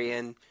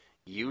authoritarian.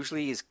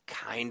 Usually he's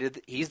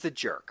the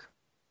jerk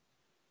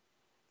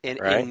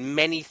in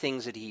many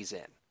things that he's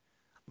in.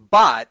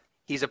 But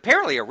he's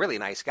apparently a really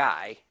nice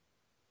guy.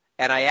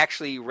 And I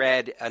actually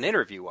read an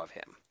interview of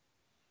him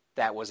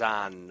that was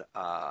on,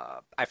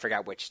 I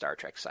forgot which Star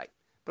Trek site.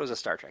 But it was a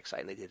Star Trek site,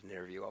 and they did an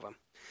interview of him.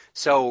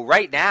 So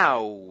right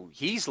now,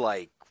 he's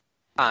like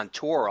on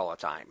tour all the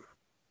time.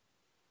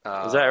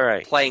 Is that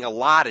right? Playing a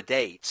lot of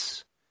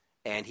dates,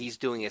 and he's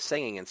doing his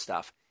singing and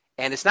stuff.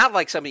 And it's not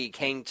like somebody he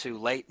came to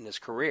late in his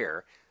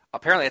career.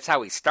 Apparently, that's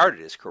how he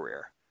started his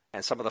career.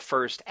 And some of the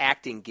first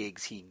acting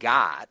gigs he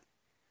got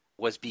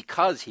was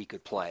because he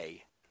could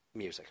play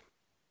music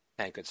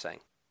and could sing.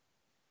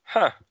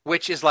 Huh.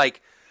 Which is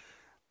like,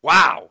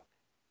 wow.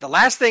 The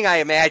last thing I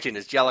imagine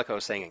is Jellicoe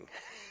singing.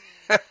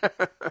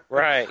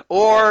 Right.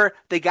 Or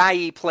the guy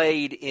he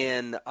played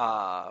in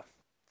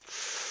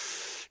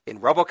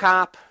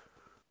RoboCop.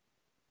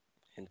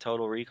 In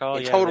Total Recall?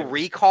 In Total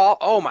Recall.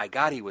 Oh my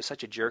God, he was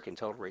such a jerk in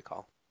Total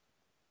Recall.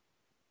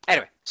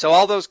 Anyway, so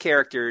all those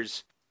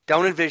characters,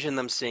 don't envision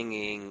them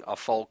singing a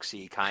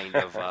folksy kind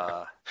of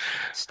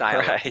style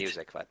of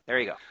music. But there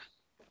you go.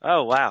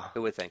 Oh, wow.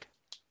 Who would think?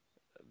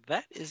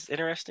 That is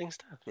interesting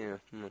stuff. Yeah.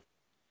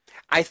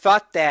 I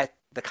thought that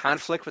the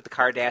conflict with the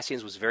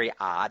Cardassians was very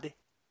odd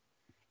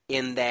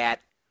in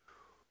that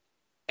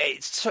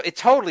it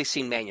totally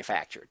seemed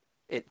manufactured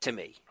to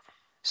me.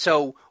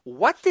 So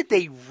what did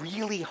they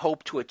really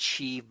hope to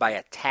achieve by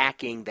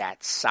attacking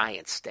that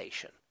science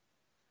station?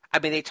 I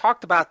mean, they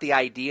talked about the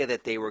idea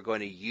that they were going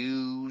to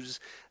use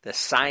the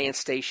science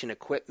station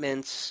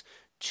equipments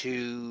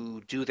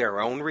to do their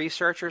own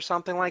research or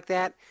something like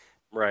that.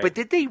 Right. But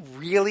did they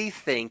really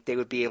think they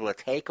would be able to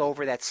take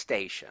over that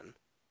station,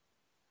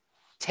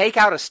 take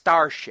out a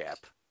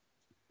starship,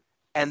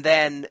 and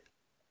then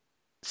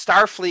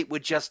Starfleet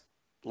would just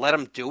let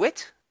them do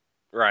it?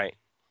 Right.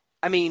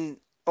 I mean,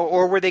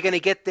 or were they going to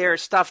get their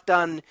stuff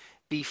done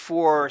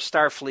before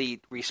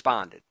Starfleet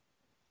responded?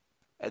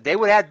 They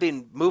would have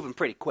been moving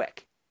pretty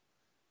quick.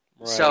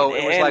 Right. So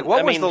it was like,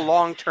 what was the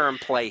long-term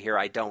play here?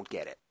 I don't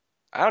get it.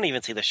 I don't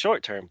even see the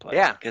short-term play.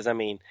 Yeah. Because, I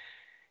mean,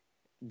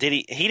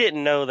 he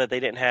didn't know that they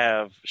didn't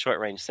have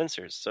short-range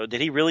sensors. So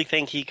did he really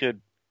think he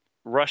could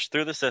rush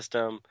through the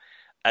system,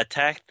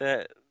 attack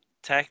the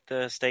attack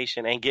the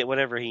station and get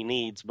whatever he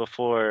needs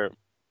before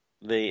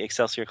the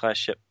Excelsior-class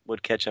ship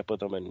would catch up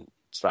with him and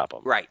stop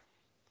him. Right.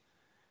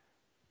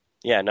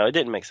 Yeah, no, it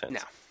didn't make sense.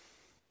 No.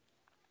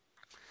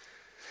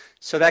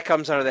 So that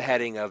comes under the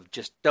heading of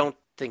just don't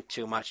think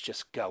too much,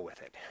 just go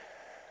with it.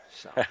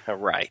 So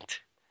Right.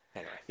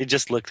 anyway. It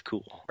just looked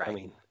cool. Right. I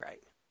mean, right.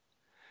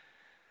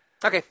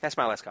 Okay, that's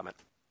my last comment.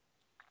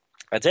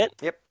 that's it?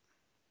 Yep.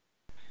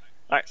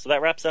 All right, so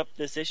that wraps up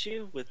this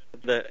issue with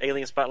the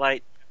Alien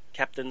Spotlight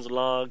Captain's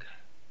Log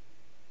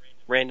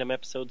random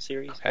episode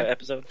series. Okay.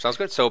 Episode. Sounds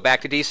good. So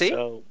back to DC,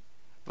 So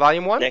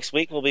Volume 1? next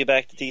week we'll be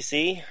back to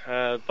DC,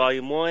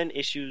 Volume 1,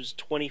 issues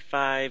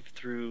 25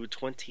 through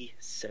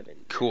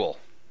 27. Cool.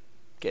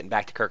 Getting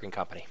back to Kirk and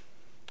Company.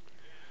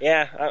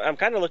 Yeah, I'm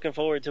kind of looking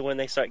forward to when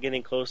they start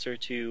getting closer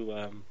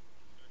to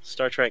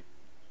Star Trek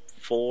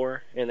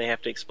 4, and they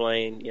have to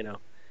explain,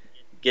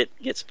 get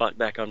Spock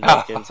back on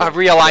Vulcan.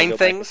 Realign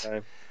things?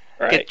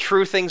 Right. Get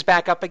true things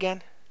back up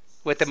again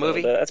with the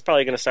movie? That's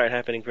probably going to start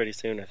happening pretty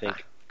soon, I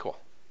think. Cool.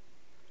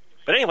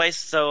 But anyways,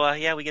 so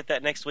we get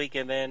that next week,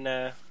 and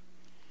then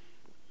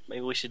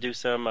maybe we should do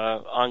some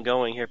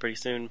ongoing here pretty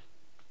soon.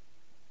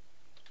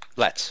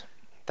 Let's.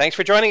 Thanks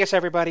for joining us,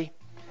 everybody,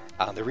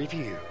 on the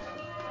review.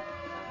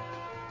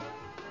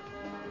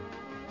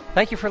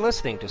 Thank you for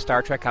listening to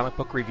Star Trek Comic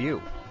Book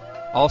Review.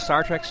 All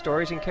Star Trek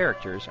stories and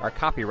characters are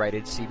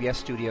copyrighted CBS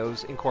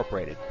Studios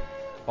Incorporated.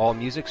 All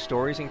music,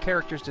 stories, and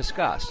characters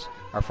discussed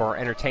are for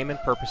entertainment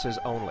purposes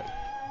only.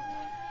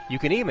 You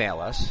can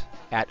email us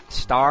at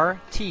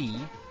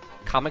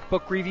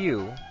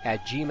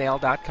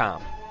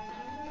startcomicbookreview@gmail.com.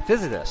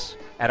 Visit us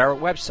at our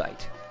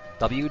website,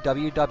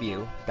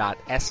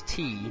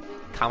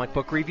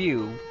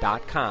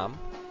 www.stcomicbookreview.com.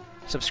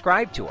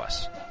 Subscribe to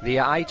us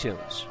via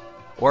iTunes,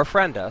 or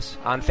friend us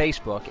on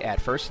Facebook at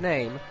first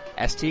name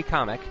ST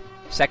Comic,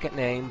 second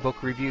name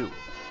Book Review.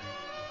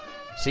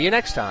 See you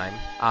next time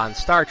on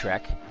Star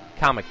Trek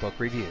Comic Book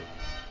Review.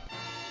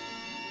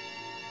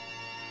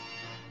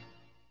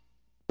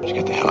 Let's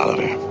get the hell out of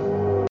here.